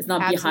 It's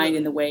not behind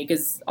in the way,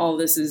 because all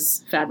this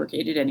is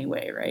fabricated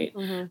anyway, right?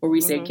 Mm-hmm. Where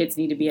we say kids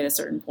need to be at a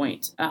certain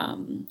point.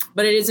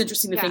 But it is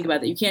interesting to think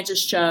about that. You can't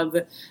just shove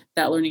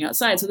that learning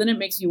outside. So then it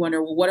makes you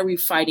wonder, well, what are we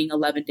fighting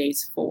 11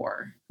 days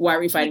for? Why are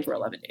we fighting for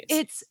 11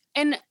 days?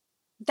 And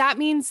that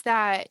means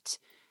that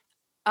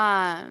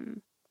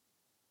 11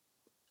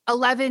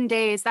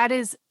 days, that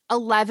is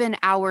 11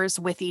 hours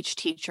with each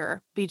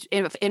teacher,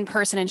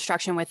 in-person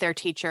instruction with their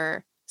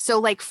teacher. So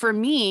like for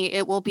me,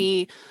 it will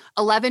be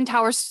 11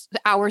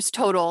 hours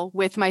total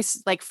with my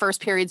like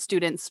first period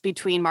students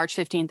between March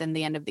 15th and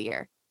the end of the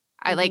year.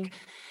 I like,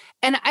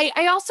 and I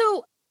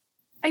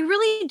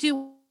really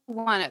do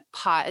want to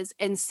pause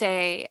and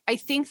say, I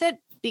think that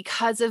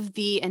because of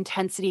the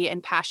intensity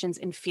and passions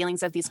and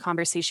feelings of these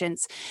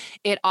conversations,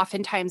 it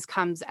oftentimes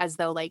comes as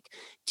though like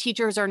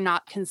teachers are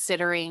not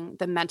considering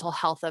the mental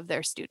health of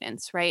their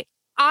students, right?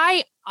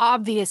 I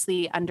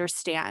obviously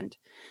understand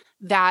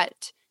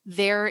that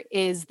there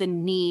is the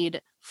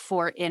need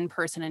for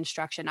in-person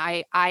instruction.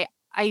 I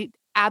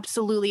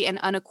absolutely and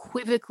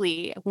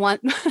unequivocally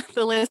want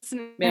the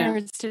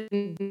listeners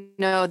to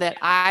know that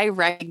I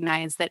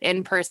recognize that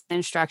in-person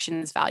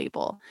instruction is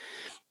valuable.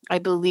 I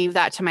believe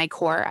that to my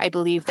core. I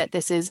believe that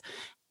this is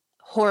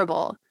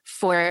horrible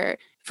for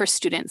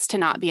students to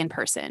not be in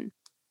person.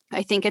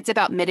 I think it's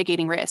about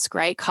mitigating risk,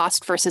 right?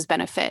 Cost versus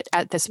benefit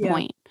at this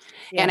point.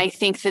 Yeah. And I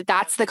think that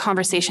that's the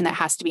conversation that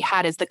has to be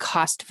had, is the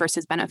cost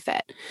versus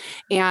benefit.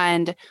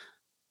 And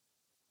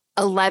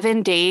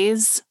 11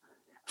 days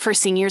for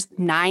seniors,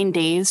 9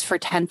 days for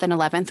 10th and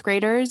 11th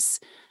graders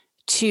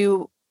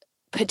to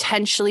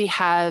potentially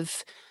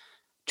have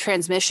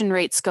transmission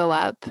rates go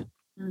up,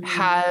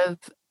 have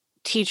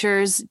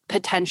teachers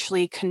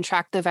potentially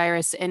contract the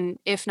virus and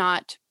if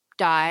not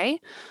die,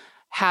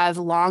 have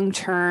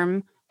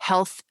long-term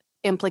health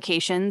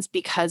implications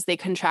because they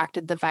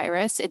contracted the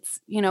virus. It's,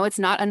 it's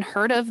not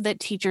unheard of that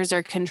teachers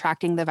are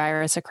contracting the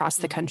virus across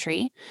the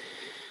country.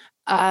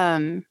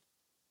 And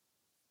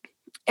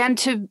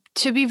to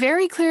be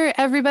very clear,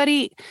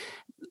 everybody,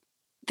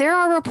 there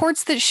are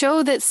reports that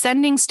show that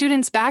sending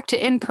students back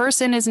to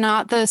in-person is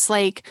not this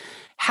like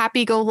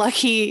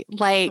happy-go-lucky,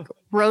 like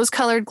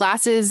rose-colored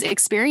glasses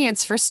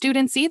experience for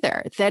students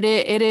either, that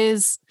it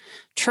is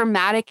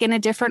traumatic in a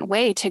different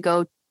way to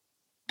go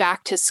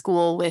back to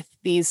school with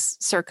these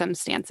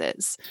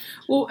circumstances.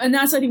 Well, and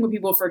that's, I think, what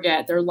people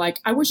forget. They're like,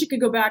 I wish it could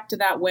go back to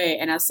that way.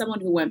 And as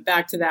someone who went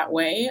back to that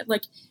way,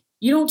 like,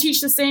 you don't teach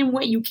the same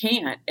way. You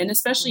can't. And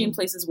especially in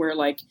places where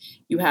like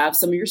you have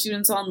some of your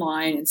students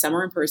online and some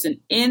are in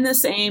person in the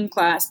same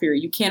class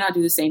period. You cannot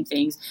do the same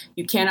things.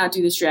 You cannot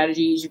do the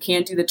strategies. You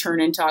can't do the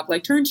turn and talk,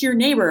 like turn to your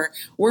neighbor,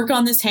 work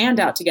on this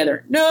handout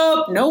together.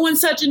 Nope. No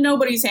one's touching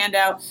nobody's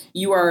handout.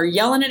 You are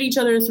yelling at each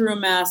other through a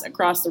mask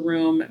across the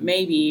room,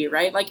 maybe,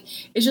 right? Like,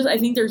 it's just, I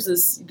think there's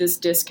this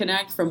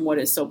disconnect from what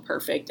is so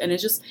perfect. And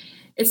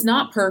it's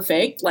not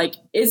perfect. Like,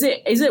 is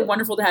it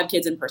wonderful to have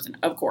kids in person?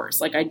 Of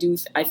course. Like I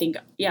think,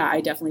 yeah,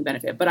 I definitely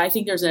benefit. But I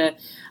think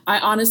I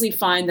honestly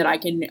find that I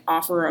can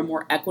offer a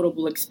more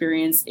equitable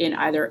experience in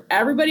either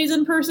everybody's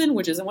in person,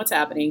 which isn't what's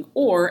happening,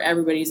 or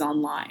everybody's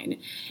online.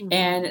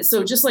 And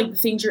so just like the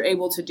things you're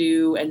able to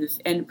do,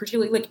 and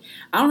particularly like,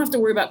 I don't have to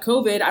worry about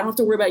COVID. I don't have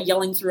to worry about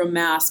yelling through a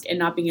mask and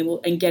not being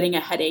able and getting a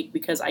headache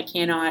because I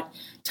cannot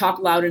talk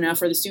loud enough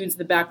for the students in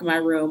the back of my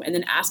room, and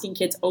then asking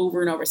kids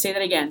over and over, say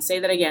that again, say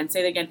that again,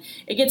 say that again.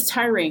 It gets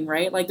tiring,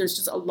 right? Like there's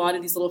just a lot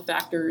of these little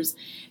factors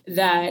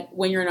that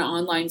when you're in an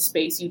online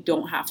space, you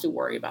don't have to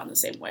worry about in the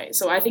same way.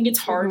 So I think it's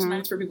hard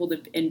sometimes for people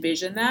to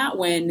envision that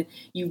when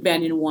you've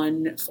been in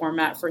one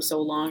format for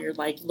so long. You're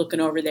like looking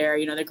over there,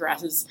 the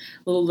grass is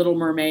Little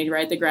Mermaid,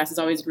 right? The grass is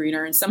always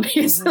greener in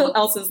somebody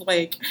else's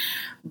lake.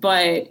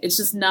 But it's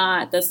just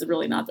that's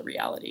really not the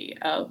reality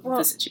of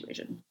the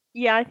situation.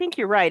 Yeah, I think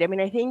you're right. I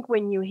mean, I think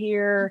when you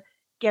hear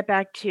get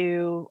back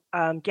to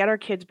get our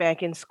kids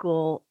back in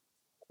school,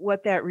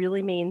 what that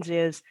really means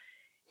is,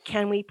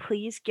 can we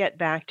please get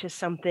back to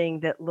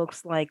something that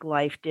looks like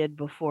life did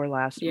before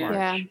last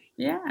March?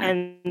 Yeah.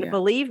 And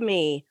believe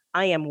me,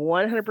 I am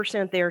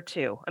 100% there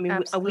too. I mean,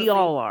 we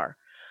all are.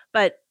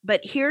 But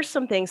here's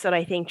some things that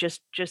I think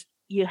just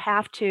you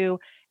have to,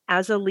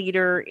 as a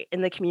leader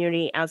in the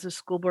community, as a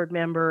school board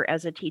member,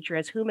 as a teacher,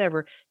 as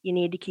whomever, you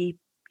need to keep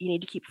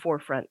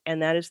forefront.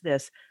 And that is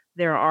this: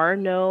 there are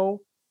no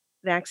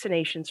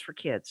vaccinations for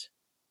kids.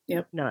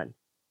 Yep. None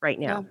right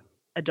now. Yeah.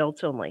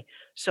 Adults only.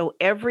 So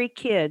every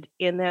kid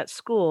in that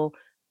school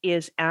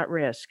is at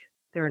risk.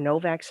 There are no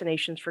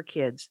vaccinations for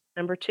kids.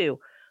 Number two,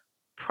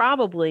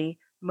 probably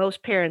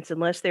most parents,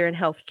 unless they're in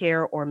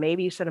healthcare or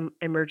maybe some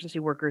emergency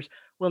workers,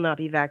 will not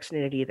be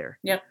vaccinated either.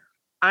 Yep.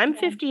 I'm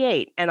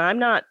 58 and I'm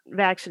not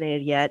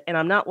vaccinated yet, and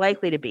I'm not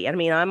likely to be. I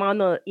mean, I'm on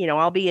the,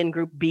 I'll be in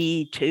group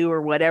B2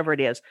 or whatever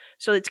it is.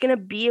 So it's going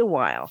to be a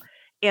while.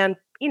 And,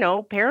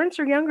 parents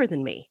are younger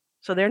than me,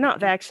 so they're not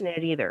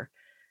vaccinated either.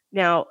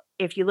 Now,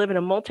 if you live in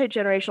a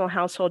multi-generational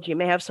household, you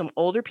may have some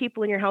older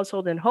people in your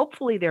household, and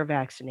hopefully they're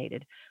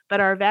vaccinated. But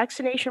our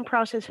vaccination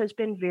process has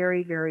been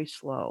very, very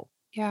slow.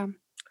 Yeah.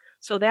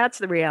 So that's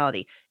the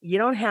reality. You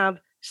don't have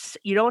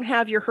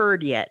your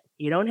herd yet.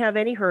 You don't have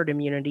any herd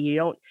immunity.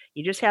 You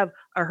just have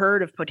a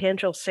herd of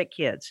potential sick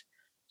kids.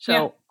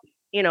 So,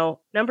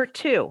 number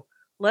two,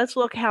 let's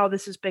look how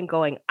this has been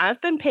going.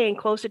 I've been paying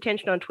close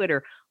attention on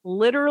Twitter.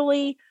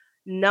 Literally,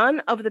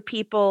 none of the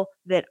people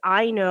that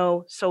I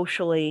know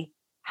socially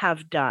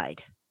have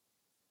died,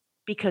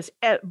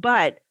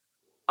 but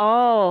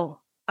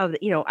all of,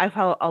 I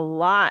follow a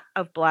lot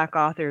of Black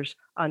authors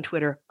on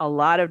Twitter, a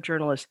lot of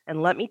journalists.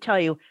 And let me tell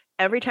you,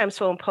 every time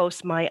someone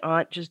posts, my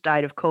aunt just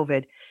died of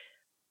COVID,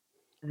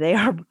 they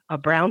are a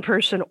brown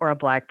person or a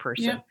Black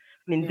person. Yeah.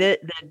 I mean, the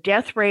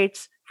death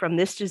rates from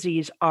this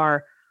disease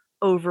are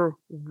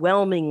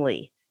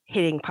overwhelmingly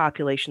hitting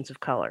populations of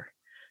color.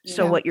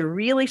 So what you're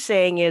really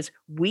saying is,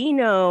 we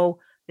know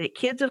that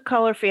kids of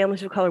color,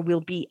 families of color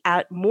will be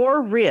at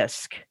more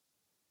risk,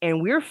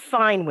 and we're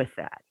fine with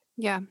that.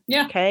 Yeah.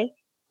 Yeah. Okay.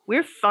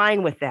 We're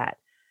fine with that.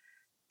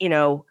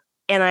 And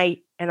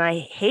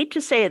I hate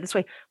to say it this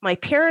way. My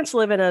parents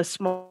live in a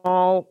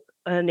small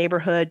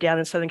neighborhood down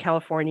in Southern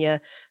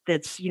California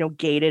that's,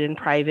 gated and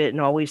private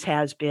and always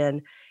has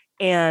been.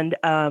 And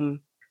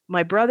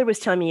my brother was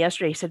telling me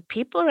yesterday, he said,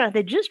 people around,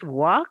 they just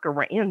walk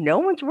around, no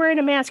one's wearing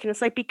a mask. And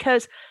it's like,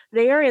 because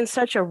they are in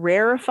such a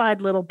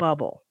rarefied little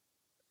bubble,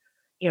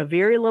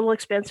 very little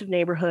expensive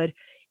neighborhood.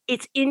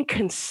 It's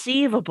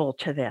inconceivable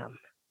to them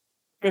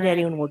that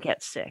anyone will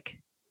get sick.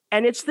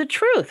 And it's the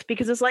truth,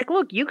 because it's like,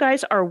 look, you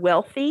guys are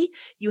wealthy.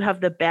 You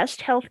have the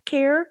best health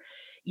care.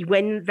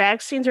 When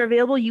vaccines are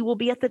available, you will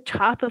be at the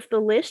top of the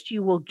list.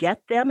 You will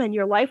get them, and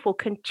your life will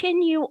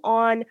continue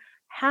on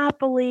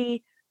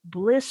happily,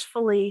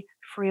 blissfully,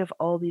 free of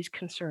all these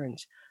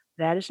concerns.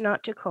 That is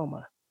not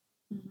Tacoma,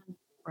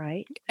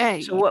 right?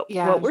 So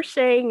what we're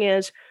saying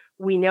is,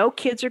 we know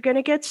kids are going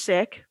to get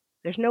sick.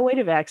 There's no way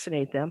to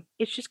vaccinate them.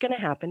 It's just going to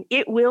happen.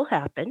 It will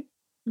happen.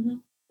 Mm-hmm.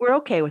 We're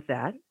okay with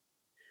that.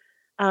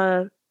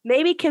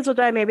 Maybe kids will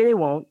die, maybe they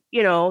won't.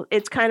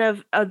 It's kind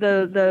of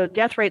the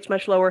death rate's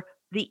much lower.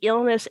 The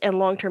illness and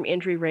long-term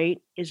injury rate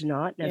is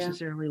not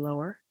necessarily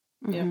lower.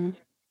 Mm-hmm.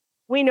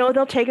 We know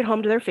they'll take it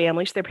home to their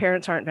families. Their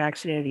parents aren't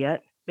vaccinated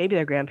yet. Maybe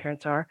their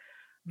grandparents are.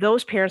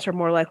 Those parents are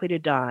more likely to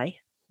die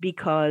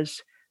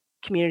because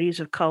communities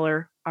of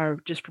color are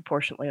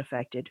disproportionately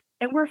affected.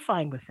 And we're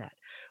fine with that.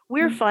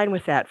 We're fine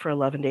with that for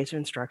 11 days of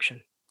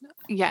instruction.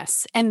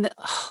 Yes. And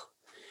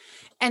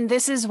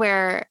this is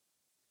where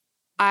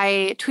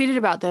I tweeted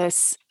about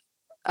this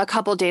a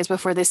couple days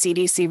before the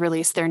CDC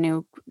released their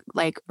new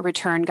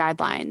return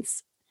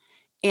guidelines.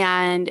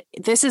 And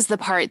this is the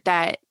part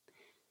that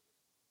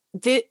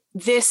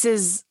this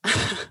is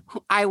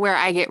where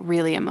I get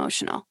really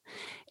emotional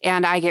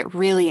and I get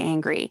really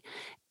angry,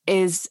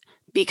 is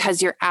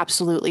because you're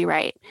absolutely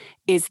right,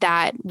 is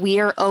that we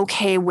are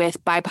okay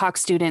with BIPOC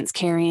students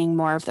carrying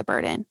more of the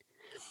burden.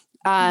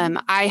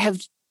 I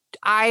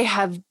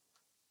have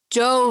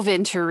dove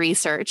into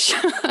research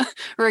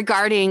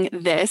regarding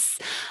this.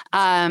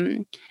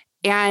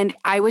 And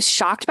I was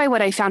shocked by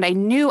what I found. I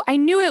knew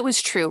it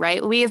was true,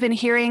 right? We have been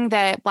hearing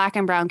that Black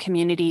and brown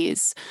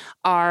communities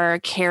are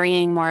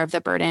carrying more of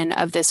the burden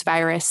of this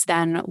virus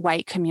than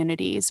white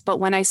communities. But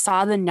when I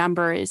saw the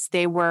numbers,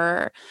 they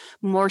were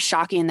more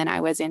shocking than I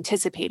was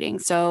anticipating.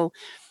 So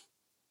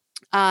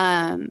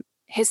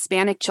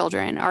Hispanic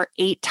children are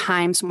 8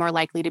 times more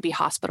likely to be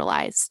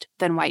hospitalized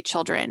than white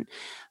children.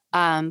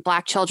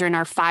 Black children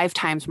are 5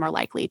 times more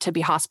likely to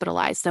be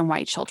hospitalized than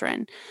white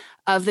children.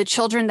 Of the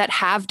children that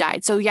have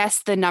died, so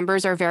yes, the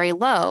numbers are very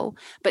low,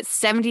 but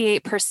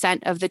 78%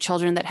 of the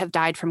children that have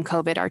died from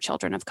COVID are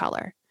children of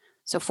color.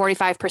 So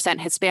 45%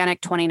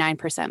 Hispanic,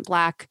 29%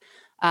 Black,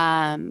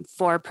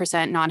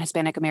 4%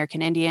 non-Hispanic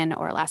American Indian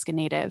or Alaska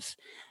Native.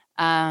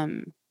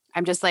 I'm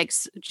just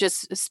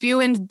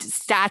spewing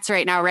stats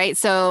right now, right?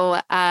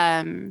 So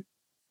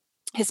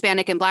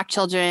Hispanic and Black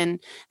children,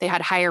 they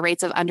had higher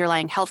rates of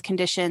underlying health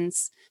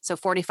conditions. So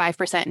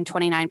 45% and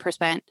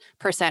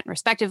 29%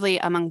 respectively.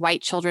 Among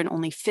white children,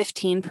 only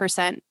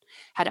 15%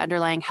 had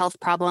underlying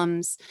health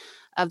problems.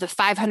 Of the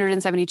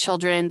 570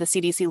 children the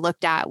CDC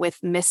looked at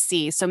with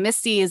MIS-C. So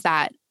MIS-C is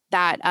that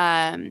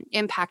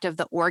impact of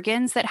the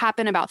organs that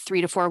happen about 3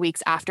 to 4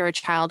 weeks after a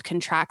child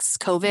contracts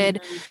COVID.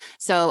 Mm-hmm.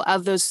 So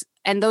of those,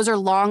 and those are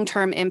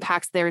long-term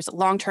impacts. There's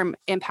long-term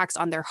impacts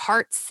on their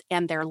hearts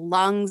and their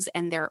lungs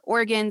and their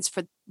organs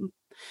for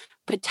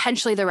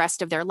potentially the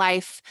rest of their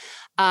life.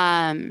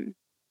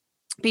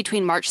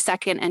 Between March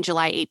 2nd and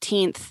July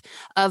 18th,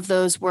 of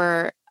those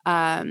were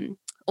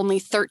only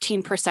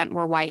 13%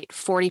 were white,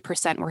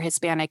 40% were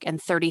Hispanic, and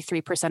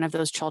 33% of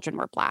those children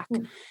were Black.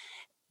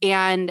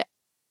 And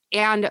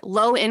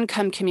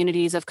low-income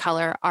communities of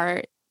color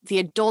the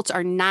adults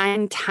are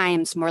 9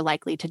 times more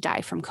likely to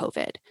die from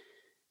COVID.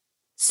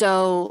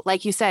 So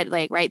like you said,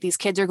 right, these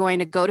kids are going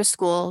to go to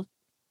school,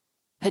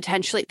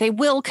 potentially, they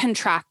will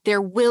contract,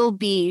 there will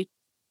be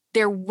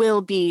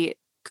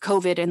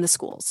COVID in the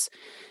schools.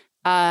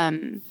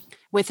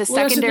 With a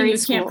secondary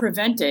school. You can't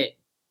prevent it.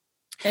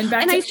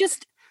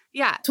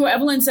 To what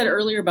Evelyn said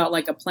earlier about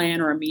a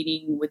plan or a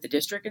meeting with the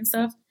district and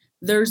stuff,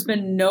 there's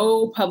been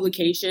no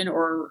publication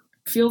or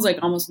feels like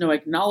almost no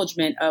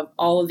acknowledgement of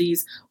all of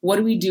these. What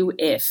do we do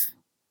if?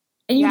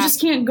 And you just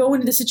can't go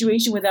into the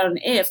situation without an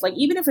if.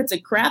 Even if it's a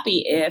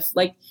crappy if,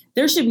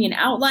 there should be an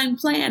outline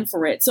plan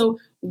for it. So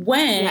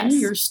when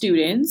your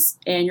students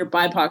and your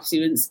BIPOC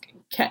students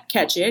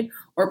catch it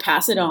or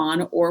pass it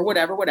on or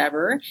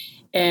whatever,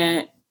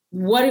 and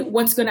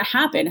what's going to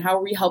happen? How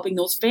are we helping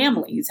those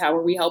families? How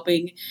are we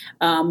helping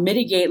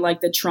mitigate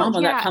like the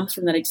trauma that comes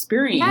from that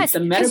experience, the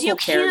medical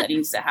care that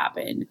needs to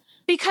happen?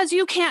 Because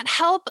you can't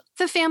help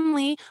the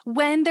family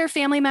when their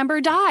family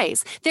member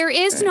dies. There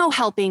is no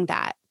helping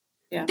that.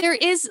 Yeah. There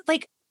is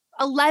like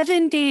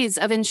 11 days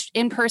of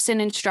in-person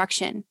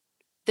instruction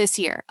this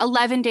year,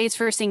 11 days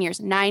for seniors,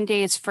 9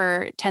 days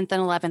for 10th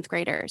and 11th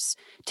graders,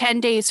 10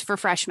 days for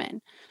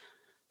freshmen.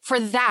 For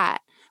that,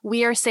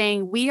 we are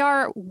saying we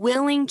are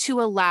willing to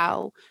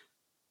allow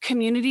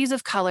communities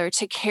of color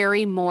to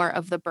carry more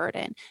of the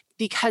burden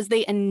because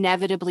they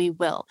inevitably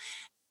will.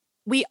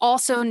 We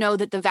also know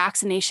that the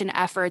vaccination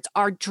efforts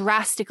are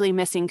drastically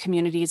missing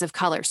communities of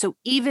color. So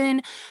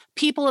even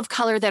people of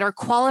color that are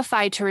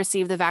qualified to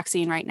receive the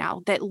vaccine right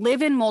now, that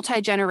live in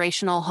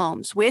multi-generational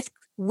homes with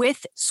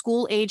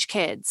school-age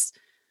kids,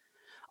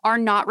 are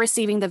not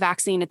receiving the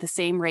vaccine at the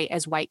same rate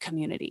as white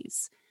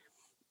communities.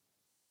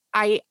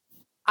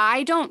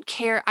 I don't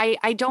care.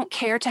 I don't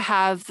care to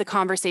have the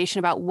conversation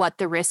about what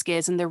the risk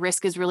is, and the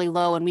risk is really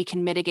low and we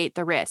can mitigate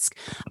the risk.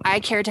 I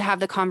care to have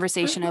the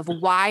conversation of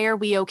why are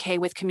we okay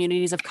with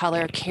communities of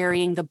color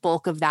carrying the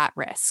bulk of that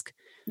risk?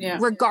 Yeah.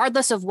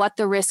 Regardless of what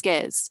the risk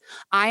is,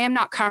 I am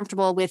not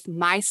comfortable with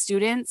my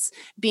students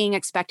being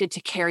expected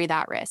to carry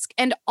that risk.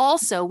 And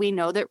also, we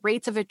know that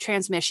rates of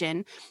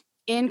transmission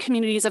in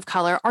communities of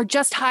color are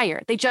just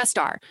higher. They just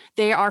are.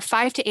 They are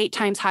 5 to 8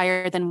 times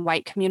higher than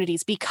white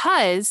communities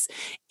because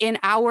in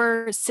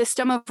our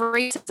system of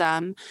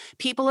racism,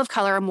 people of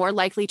color are more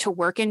likely to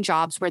work in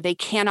jobs where they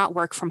cannot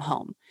work from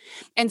home.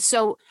 And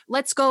so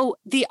let's go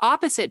the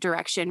opposite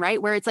direction,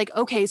 right? Where it's like,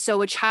 okay,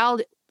 so a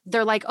child,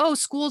 they're like, oh,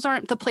 schools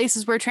aren't the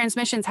places where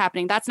transmission's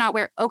happening. That's not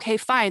where, okay,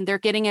 fine. They're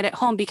getting it at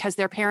home because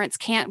their parents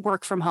can't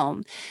work from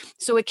home.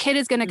 So a kid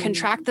is going to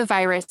contract the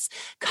virus,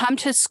 come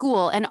to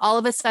school, and all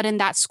of a sudden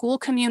that school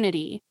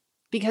community,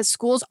 because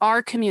schools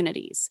are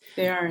communities.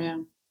 They are, yeah.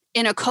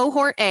 In a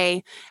cohort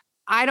A,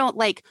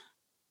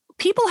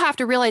 people have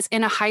to realize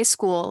in a high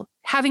school,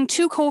 having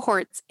 2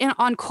 cohorts,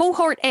 on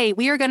cohort A,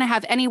 we are going to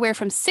have anywhere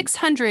from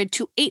 600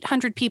 to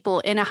 800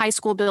 people in a high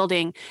school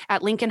building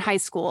at Lincoln High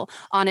School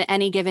on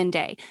any given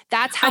day.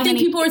 That's how I think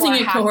people are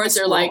thinking cohorts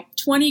are like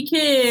 20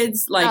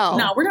 kids. Like,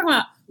 no, we're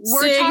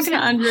talking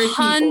about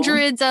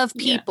hundreds of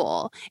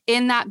people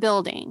in that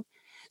building.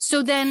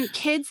 So then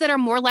kids that are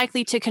more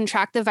likely to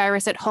contract the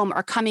virus at home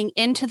are coming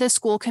into the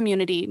school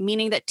community,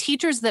 meaning that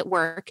teachers that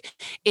work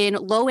in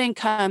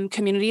low-income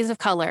communities of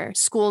color,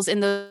 schools in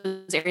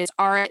those areas,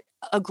 are at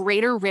a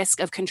greater risk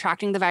of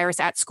contracting the virus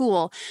at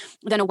school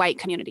than a white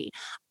community.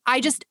 I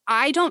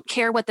don't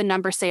care what the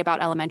numbers say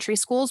about elementary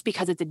schools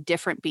because it's a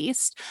different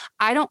beast.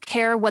 I don't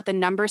care what the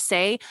numbers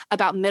say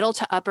about middle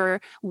to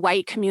upper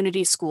white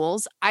community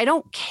schools. I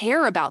don't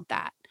care about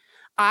that.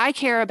 I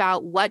care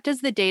about what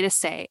does the data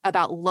say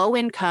about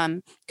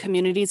low-income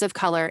communities of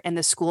color and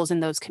the schools in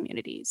those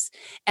communities.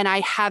 And I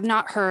have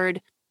not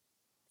heard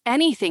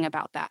anything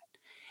about that.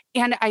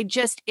 And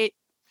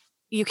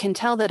you can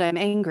tell that I'm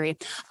angry.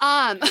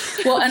 Well,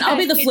 and I'll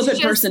be the flippant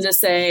person to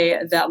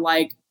say that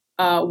like,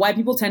 white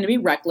people tend to be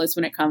reckless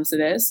when it comes to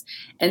this.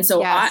 And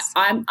so yes.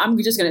 I'm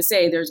just going to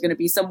say there's going to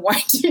be some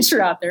white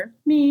teacher out there,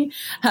 me,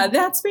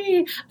 that's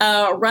me,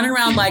 running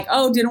around like,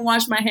 oh, didn't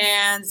wash my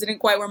hands, didn't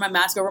quite wear my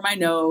mask over my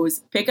nose,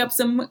 pick up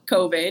some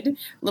COVID, a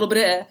little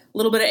bit of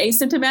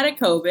asymptomatic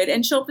COVID,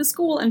 and show up to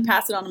school and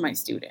pass it on to my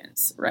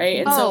students,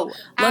 right? And so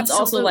let's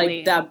also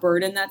like that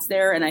burden that's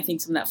there. And I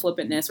think some of that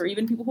flippantness, or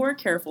even people who are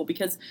careful,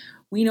 because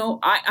we know,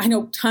 I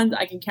know tons,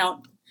 I can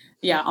count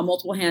on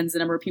multiple hands the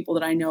number of people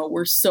that I know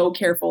were so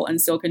careful and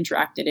still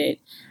contracted it.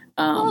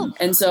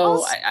 And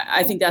so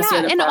I think that's the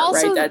other part,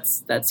 also, right?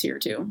 That's here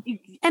too.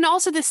 And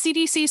also the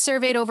CDC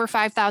surveyed over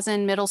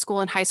 5,000 middle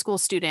school and high school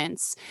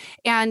students.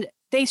 And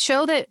they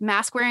show that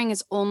mask wearing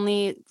is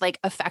only like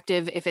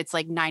effective if it's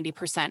like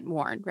 90%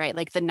 worn, right?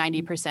 Like the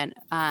 90%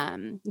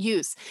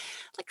 use.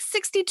 Like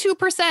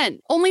 62%,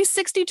 only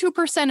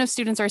 62% of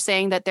students are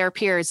saying that their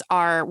peers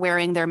are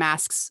wearing their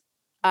masks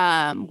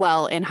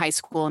well in high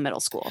school and middle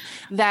school.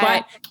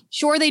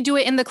 Sure, they do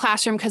it in the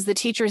classroom because the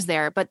teacher's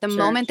there, but the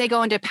moment they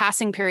go into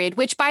passing period,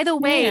 which by the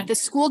way, the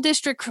school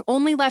district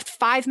only left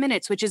 5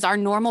 minutes, which is our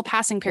normal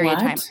passing period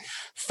time,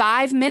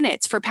 5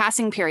 minutes for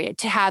passing period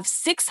to have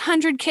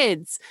 600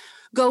 kids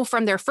go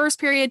from their first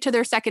period to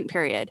their second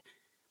period,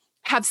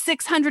 have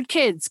 600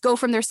 kids go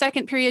from their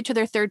second period to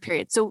their third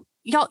period. So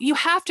y'all, you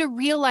have to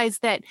realize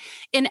that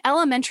in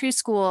elementary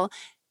school,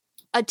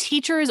 a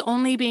teacher is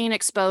only being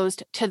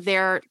exposed to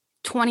their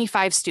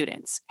 25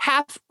 students,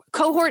 half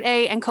cohort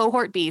A and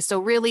cohort B. So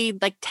really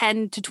like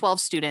 10 to 12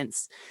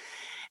 students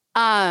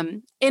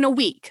in a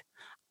week.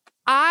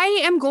 I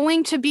am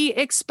going to be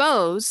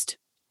exposed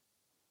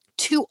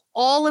to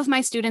all of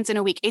my students in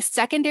a week. A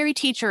secondary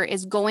teacher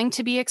is going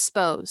to be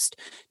exposed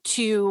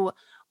to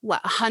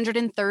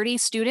 130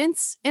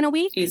 students in a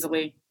week?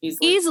 Easily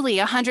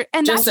 100.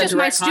 And that's just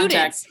my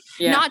students.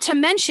 Yeah. Not to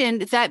mention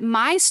that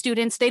my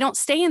students, they don't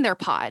stay in their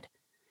pod.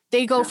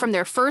 They go from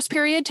their first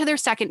period to their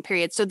second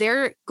period. So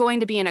they're going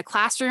to be in a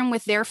classroom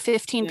with their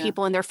 15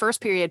 people in their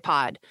first period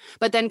pod,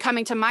 but then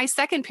coming to my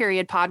second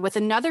period pod with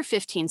another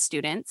 15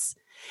 students,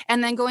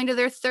 and then going to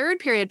their third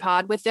period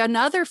pod with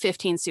another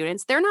 15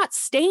 students. They're not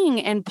staying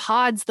in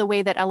pods the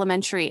way that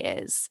elementary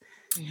is.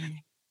 Mm-hmm.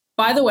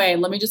 By the way,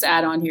 let me just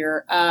add on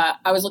here.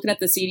 I was looking at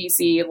the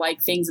CDC,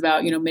 like things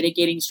about,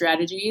 mitigating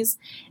strategies.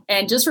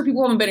 And just for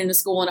people who haven't been into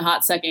school in a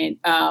hot second,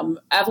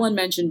 Evelyn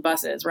mentioned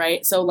buses,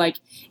 right? So like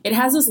it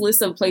has this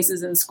list of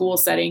places in school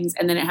settings,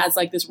 and then it has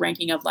like this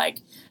ranking of like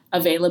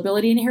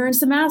availability and adherence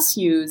to mask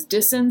use,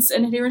 distance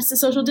and adherence to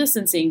social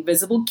distancing,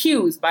 visible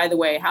cues, by the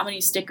way, how many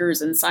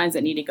stickers and signs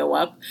that need to go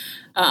up,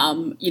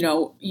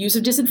 use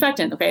of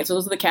disinfectant. Okay, so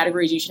those are the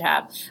categories you should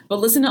have. But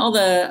listen to all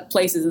the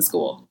places in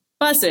school.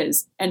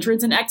 Buses,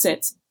 entrance and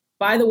exits.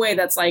 By the way,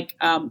 that's like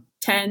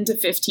 10 to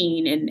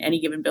 15 in any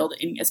given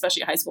building,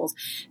 especially high schools.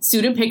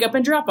 Student pickup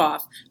and drop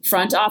off,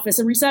 front office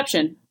and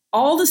reception,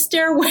 all the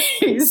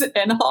stairways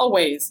and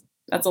hallways.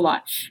 That's a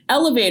lot.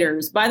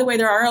 Elevators. By the way,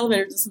 there are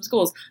elevators in some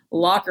schools.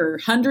 Locker,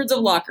 hundreds of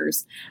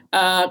lockers.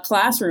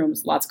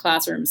 Classrooms, lots of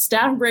classrooms.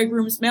 Staff break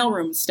rooms, mail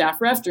rooms, staff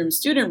restrooms,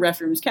 student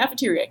restrooms,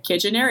 cafeteria,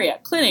 kitchen area,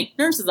 clinic,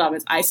 nurse's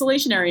office,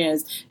 isolation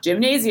areas,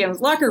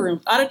 gymnasiums, locker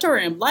rooms,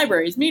 auditorium,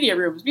 libraries, media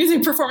rooms,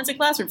 music performance and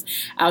classrooms,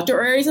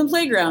 outdoor areas and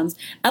playgrounds,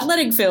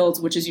 athletic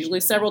fields, which is usually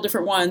several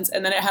different ones.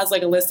 And then it has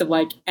like a list of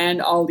like, and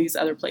all these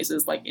other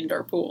places like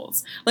indoor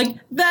pools. Like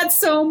that's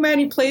so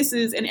many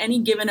places in any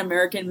given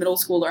American middle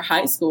school or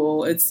high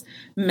school. It's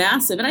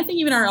massive. And I think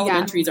even our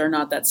elementaries are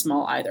not that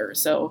small either.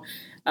 So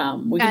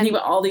we can think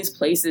about all these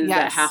places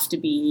that have to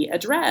be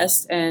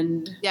addressed.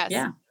 And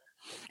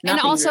and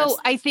also,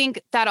 addressed. I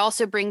think that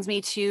also brings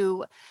me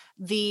to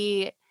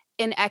the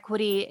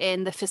inequity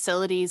in the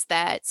facilities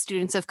that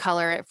students of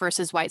color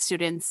versus white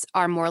students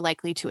are more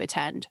likely to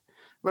attend,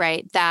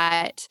 right?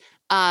 That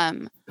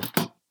I'm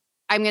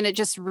going to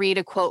just read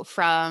a quote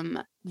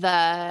from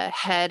the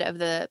head of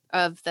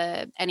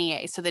the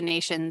NEA, so the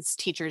nation's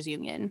teachers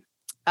union.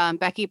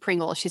 Becky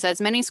Pringle, she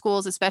says, many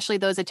schools, especially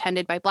those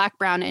attended by Black,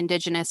 Brown,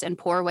 Indigenous, and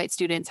poor white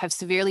students, have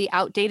severely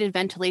outdated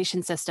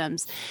ventilation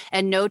systems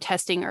and no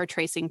testing or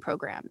tracing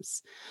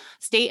programs.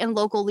 State and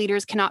local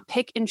leaders cannot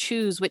pick and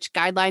choose which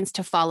guidelines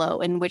to follow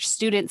and which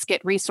students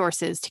get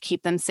resources to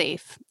keep them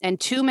safe. And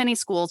too many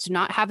schools do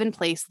not have in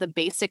place the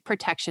basic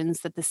protections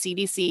that the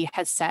CDC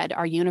has said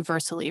are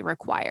universally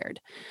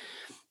required.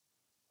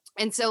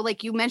 And so,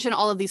 like you mentioned,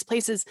 all of these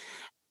places,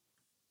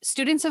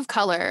 students of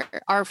color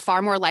are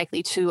far more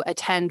likely to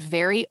attend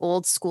very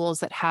old schools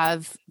that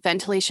have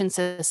ventilation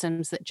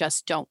systems that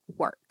just don't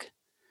work.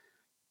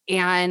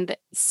 And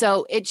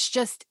so it's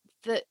just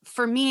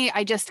for me,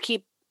 I just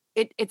keep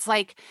it's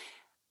like,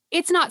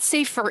 it's not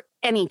safe for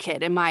any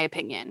kid, in my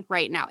opinion,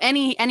 right now,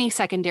 any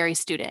secondary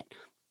student,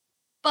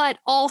 but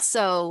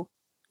also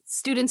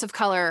students of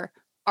color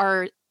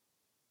are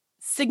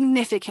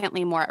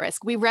significantly more at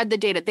risk. We read the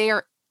data. They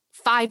are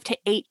 5 to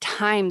 8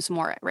 times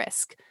more at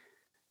risk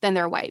than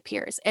their white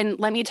peers. And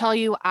let me tell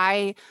you,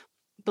 I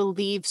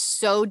believe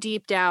so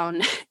deep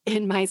down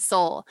in my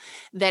soul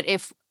that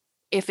if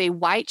a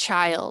white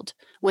child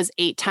was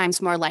 8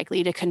 times more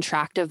likely to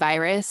contract a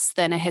virus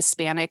than a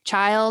Hispanic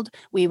child,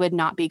 we would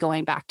not be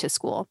going back to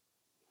school.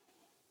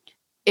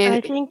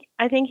 I think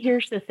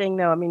here's the thing,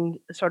 though. I mean,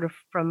 sort of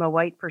from a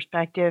white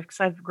perspective,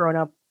 because I've grown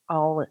up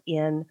all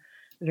in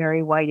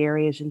very white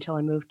areas until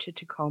I moved to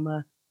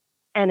Tacoma.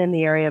 And in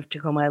the area of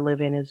Tacoma I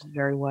live in is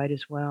very white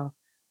as well.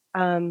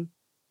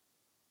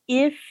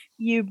 If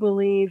you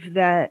believe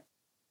that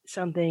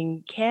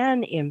something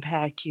can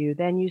impact you,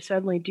 then you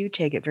suddenly do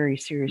take it very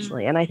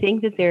seriously. Mm-hmm. And I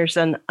think that there's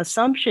an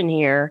assumption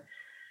here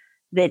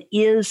that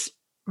is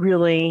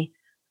really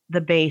the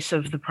base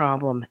of the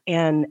problem.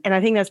 And I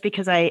think that's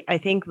because I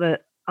think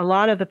that a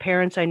lot of the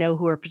parents I know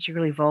who are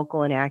particularly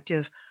vocal and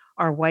active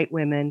are white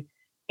women.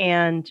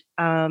 And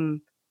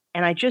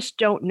I just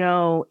don't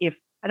know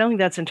I don't think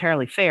that's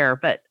entirely fair,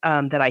 but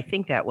that I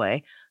think that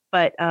way.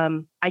 But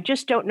I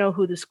just don't know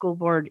who the school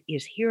board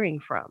is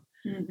hearing from.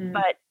 Mm-hmm.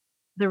 But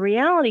the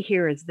reality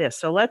here is this.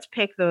 So let's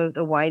pick the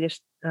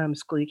whitest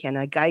school you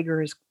can.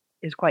 Geiger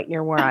is quite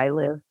near where I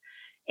live.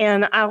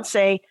 And I'll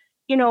say,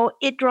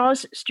 it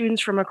draws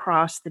students from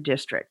across the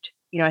district.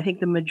 I think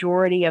the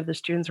majority of the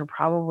students are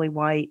probably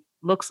white,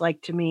 looks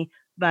like to me.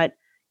 But,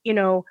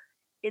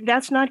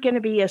 that's not going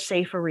to be a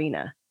safe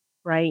arena,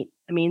 right?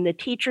 I mean, the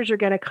teachers are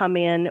going to come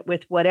in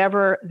with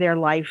whatever their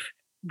life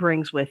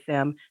brings with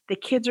them. The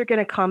kids are going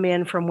to come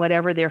in from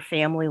whatever their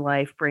family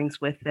life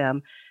brings with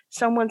them.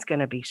 Someone's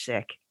going to be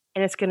sick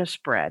and it's going to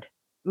spread.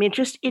 I mean,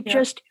 it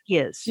just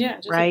is,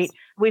 right? Is.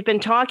 We've been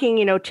talking,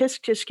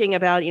 tisking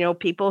about,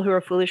 people who are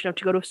foolish enough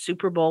to go to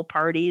Super Bowl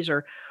parties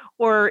or,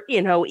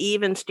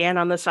 even stand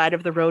on the side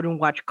of the road and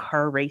watch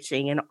car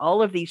racing and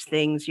all of these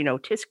things,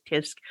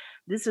 tisk.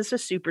 This is a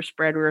super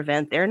spreader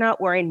event. They're not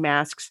wearing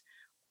masks.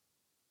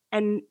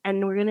 And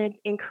we're going to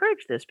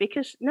encourage this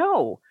because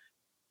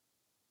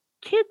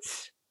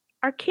kids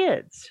are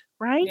kids,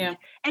 right? Yeah.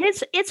 And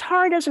it's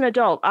hard as an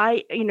adult.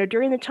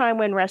 During the time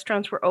when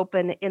restaurants were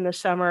open in the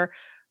summer,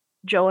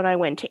 Joe and I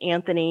went to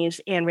Anthony's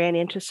and ran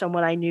into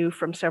someone I knew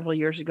from several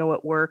years ago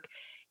at work.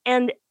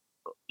 And,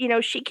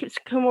 she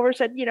come over and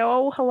said,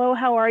 oh, hello,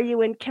 how are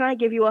you? And can I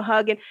give you a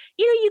hug? And,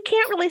 you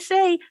can't really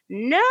say,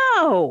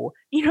 no,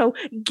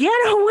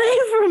 get away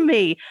from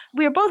me.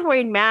 We were both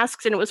wearing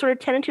masks and it was sort of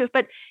tentative,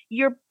 but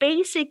your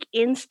basic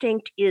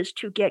instinct is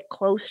to get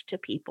close to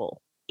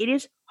people. It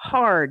is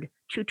hard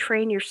to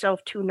train yourself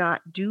to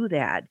not do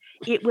that.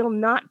 It will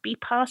not be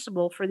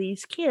possible for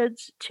these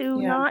kids to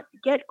not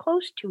get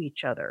close to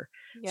each other.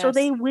 Yes. So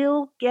they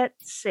will get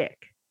sick.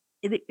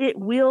 It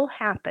will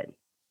happen.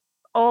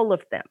 All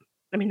of them.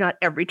 I mean, not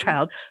every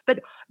child,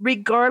 but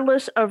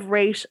regardless of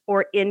race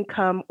or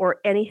income or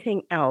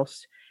anything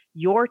else,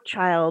 your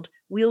child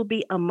will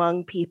be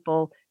among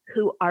people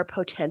who are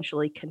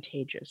potentially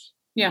contagious.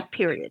 Yeah.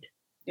 Period.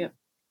 Yeah.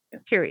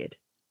 Period.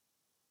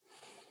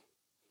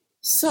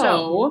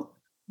 So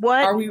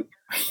what are we?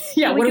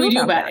 Yeah. What do we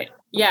do about it?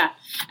 Yeah.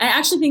 I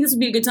actually think this would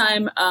be a good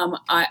time.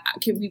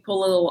 Can we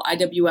pull a little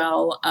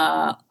IWL,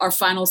 our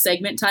final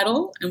segment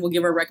title, and we'll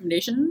give our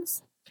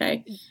recommendations.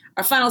 Okay.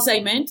 Our final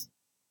segment.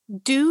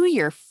 Do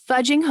your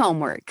fudging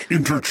homework.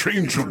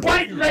 Interchangeable.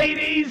 White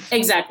ladies!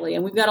 Exactly.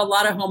 And we've got a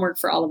lot of homework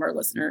for all of our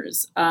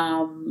listeners.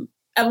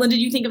 Evelyn, did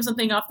you think of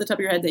something off the top of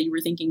your head that you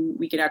were thinking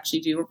we could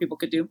actually do or people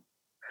could do?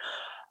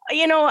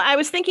 I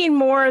was thinking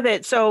more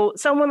that, so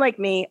someone like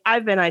me,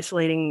 I've been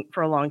isolating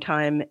for a long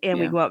time and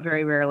we go out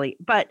very rarely,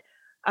 but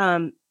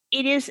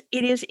it is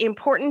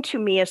important to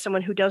me as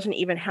someone who doesn't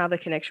even have a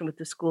connection with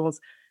the schools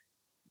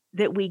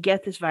that we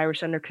get this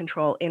virus under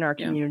control in our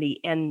community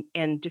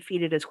and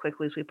defeat it as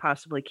quickly as we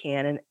possibly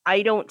can. And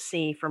I don't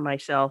see for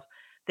myself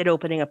that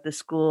opening up the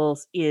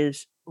schools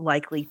is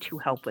likely to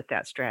help with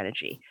that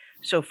strategy.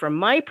 So from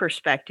my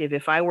perspective,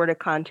 if I were to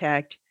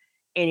contact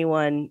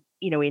anyone,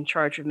 in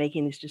charge of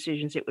making these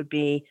decisions, it would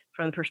be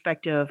from the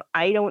perspective of,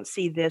 I don't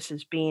see this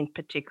as being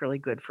particularly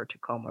good for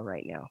Tacoma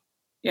right now.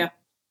 Yeah.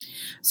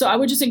 So I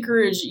would just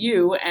encourage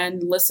you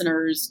and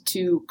listeners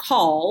to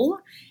call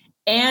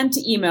and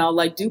to email,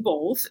 do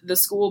both, the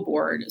school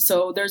board.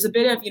 So there's a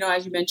bit of,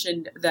 as you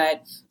mentioned,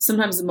 that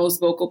sometimes the most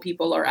vocal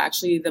people are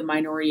actually the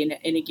minority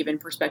in a given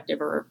perspective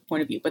or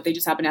point of view, but they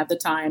just happen to have the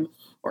time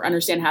or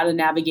understand how to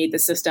navigate the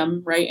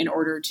system, right, in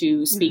order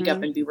to speak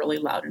up and be really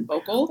loud and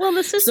vocal. Well,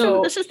 the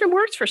system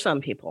works for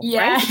some people,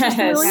 right? The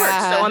system really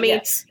works. So, I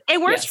mean,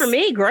 it works for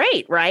me,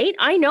 great, right?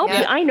 I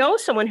know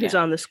someone who's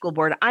on the school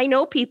board. I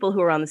know people who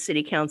are on the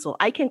city council.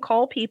 I can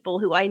call people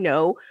who I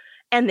know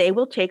and they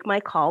will take my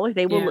call or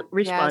they will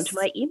respond to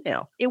my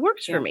email. It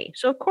works for me.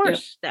 So, of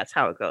course, that's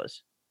how it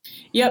goes.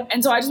 Yep.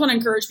 And so I just want to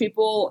encourage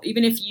people,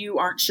 even if you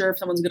aren't sure if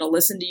someone's going to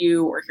listen to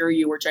you or hear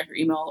you or check your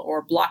email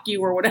or block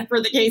you or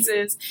whatever the case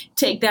is,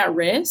 take that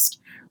risk,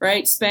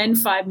 right? Spend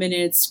 5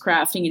 minutes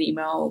crafting an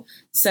email,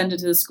 send it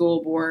to the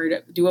school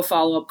board, do a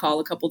follow-up call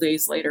a couple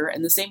days later.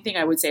 And the same thing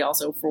I would say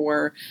also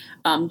for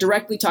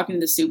directly talking to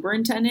the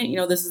superintendent.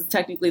 This is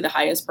technically the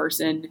highest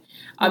person.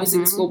 Obviously,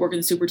 the school board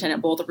and the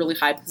superintendent both are really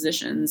high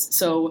positions.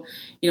 So,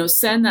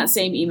 send that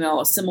same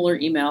email, a similar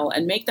email,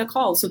 and make the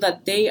call so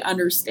that they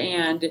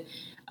understand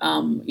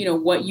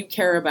what you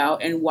care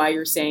about and why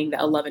you're saying that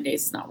 11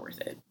 days is not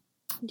worth it.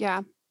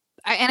 Yeah.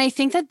 And I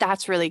think that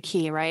that's really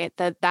key, right?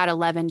 That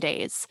 11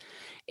 days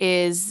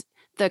is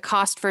the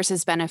cost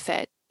versus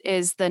benefit,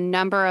 is the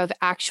number of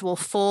actual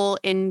full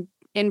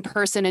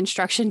in-person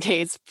instruction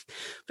days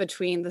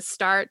between the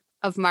start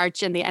of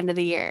March and the end of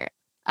the year.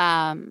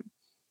 11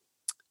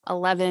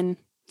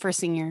 for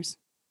seniors.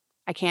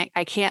 I can't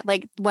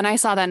when I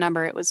saw that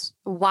number, it was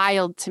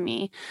wild to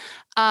me.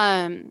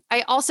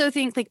 I also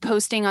think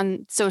posting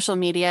on social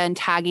media and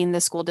tagging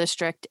the school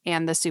district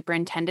and the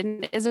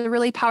superintendent is a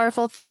really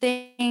powerful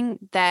thing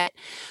that,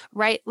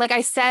 right? Like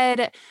I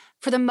said,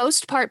 for the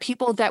most part,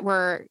 people that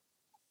were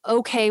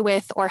okay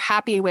with or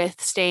happy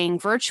with staying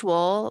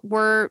virtual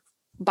were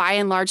by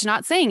and large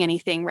not saying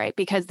anything, right?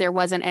 Because there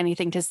wasn't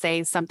anything to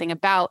say something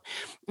about.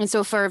 And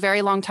so for a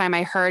very long time,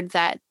 I heard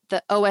that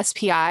the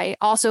OSPI,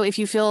 also, if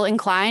you feel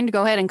inclined,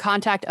 go ahead and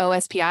contact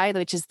OSPI,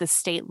 which is the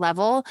state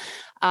level,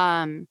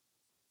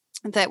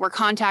 that we're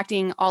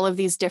contacting all of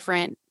these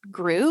different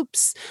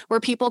groups were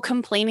people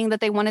complaining that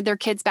they wanted their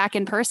kids back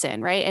in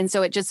person, right? And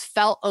so it just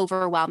felt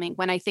overwhelming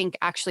when I think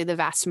actually the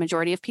vast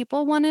majority of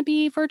people want to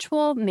be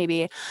virtual.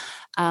 Maybe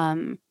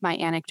my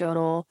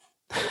anecdotal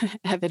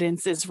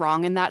evidence is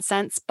wrong in that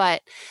sense,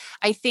 but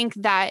I think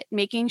that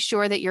making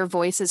sure that your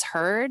voice is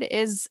heard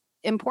is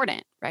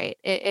important, right?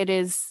 It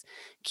is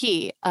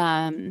key.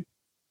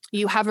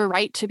 You have a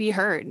right to be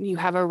heard. You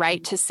have a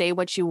right to say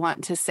what you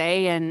want to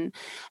say. And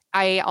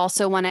I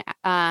also want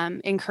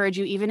to encourage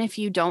you, even if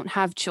you don't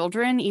have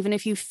children, even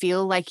if you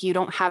feel like you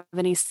don't have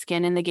any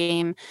skin in the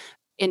game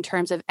in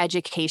terms of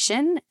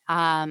education,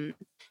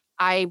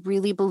 I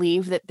really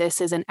believe that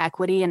this is an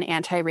equity and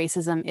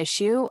anti-racism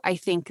issue. I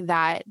think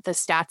that the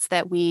stats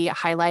that we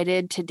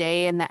highlighted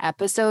today in the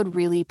episode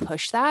really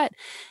push that,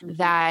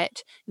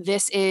 that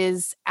this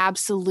is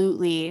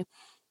absolutely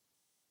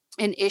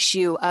an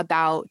issue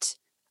about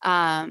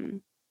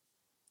BIPOC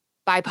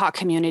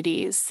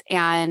communities,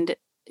 and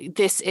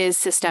this is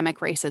systemic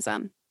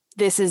racism.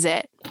 this is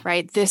it,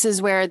 right? This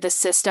is where the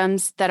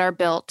systems that are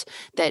built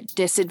that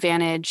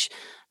disadvantage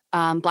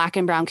Black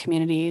and brown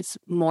communities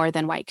more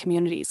than white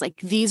communities. Like,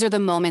 these are the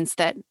moments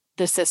that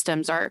the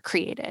systems are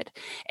created.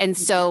 And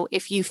so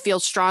if you feel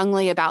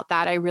strongly about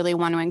that, I really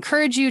want to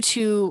encourage you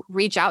to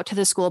reach out to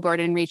the school board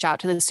and reach out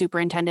to the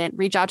superintendent,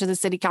 reach out to the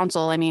city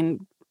council. I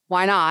mean,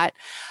 why not?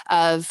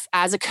 As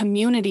a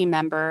community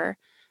member,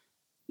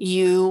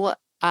 you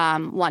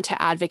want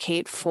to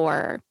advocate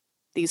for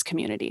these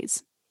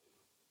communities.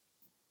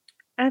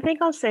 I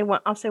think I'll say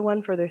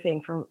one further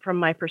thing from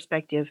my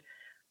perspective.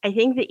 I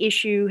think the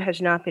issue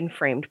has not been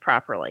framed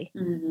properly.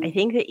 Mm-hmm. I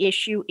think the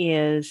issue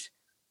is,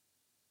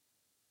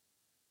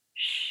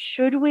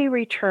 should we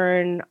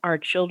return our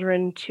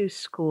children to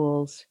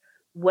schools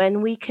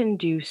when we can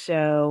do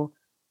so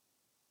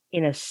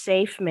in a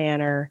safe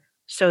manner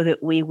so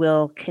that we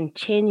will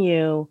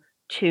continue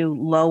to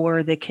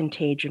lower the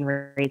contagion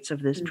rates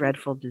of this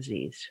dreadful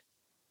disease?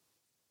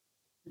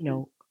 You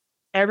know,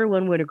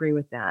 everyone would agree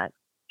with that.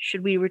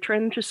 Should we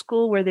return them to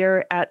school where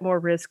they're at more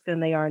risk than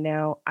they are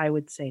now? I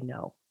would say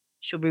no.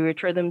 Should we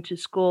return them to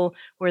school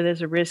where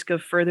there's a risk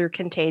of further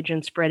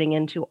contagion spreading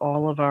into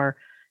all of our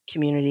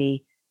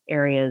community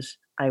areas?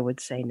 I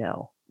would say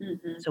no.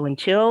 Mm-hmm. So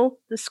until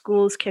the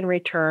schools can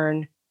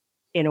return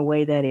in a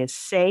way that is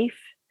safe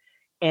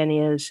and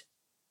is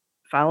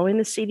following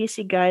the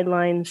CDC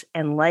guidelines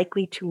and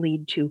likely to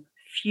lead to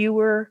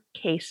fewer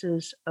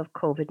cases of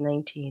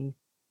COVID-19.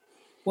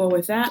 Well,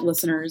 with that,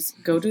 listeners,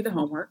 go do the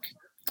homework.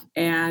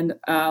 And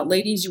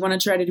ladies, you want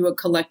to try to do a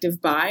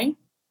collective bye?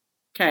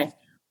 Okay.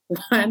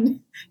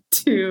 1,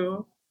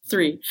 2,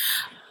 3.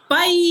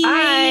 Bye.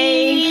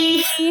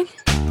 Bye.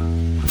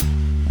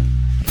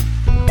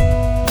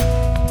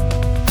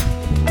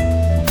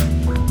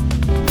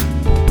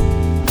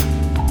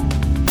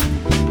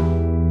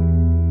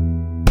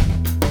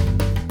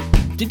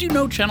 Did you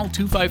know Channel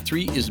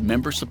 253 is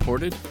member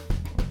supported?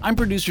 I'm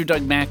producer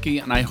Doug Mackey,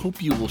 and I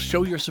hope you will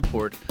show your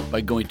support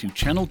by going to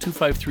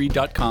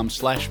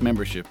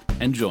channel253.com/membership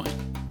and join.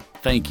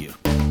 Thank you.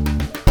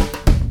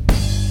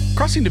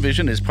 Crossing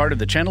Division is part of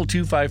the Channel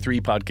 253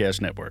 podcast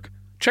network.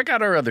 Check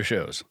out our other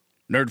shows: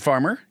 Nerd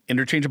Farmer,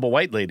 Interchangeable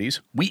White Ladies,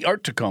 We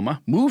Art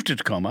Tacoma, Move to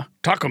Tacoma,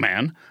 Taco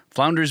Man,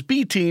 Flounders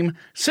B Team,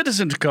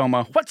 Citizen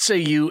Tacoma, What Say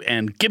You,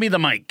 and Gimme the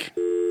Mic.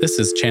 This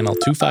is Channel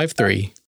 253.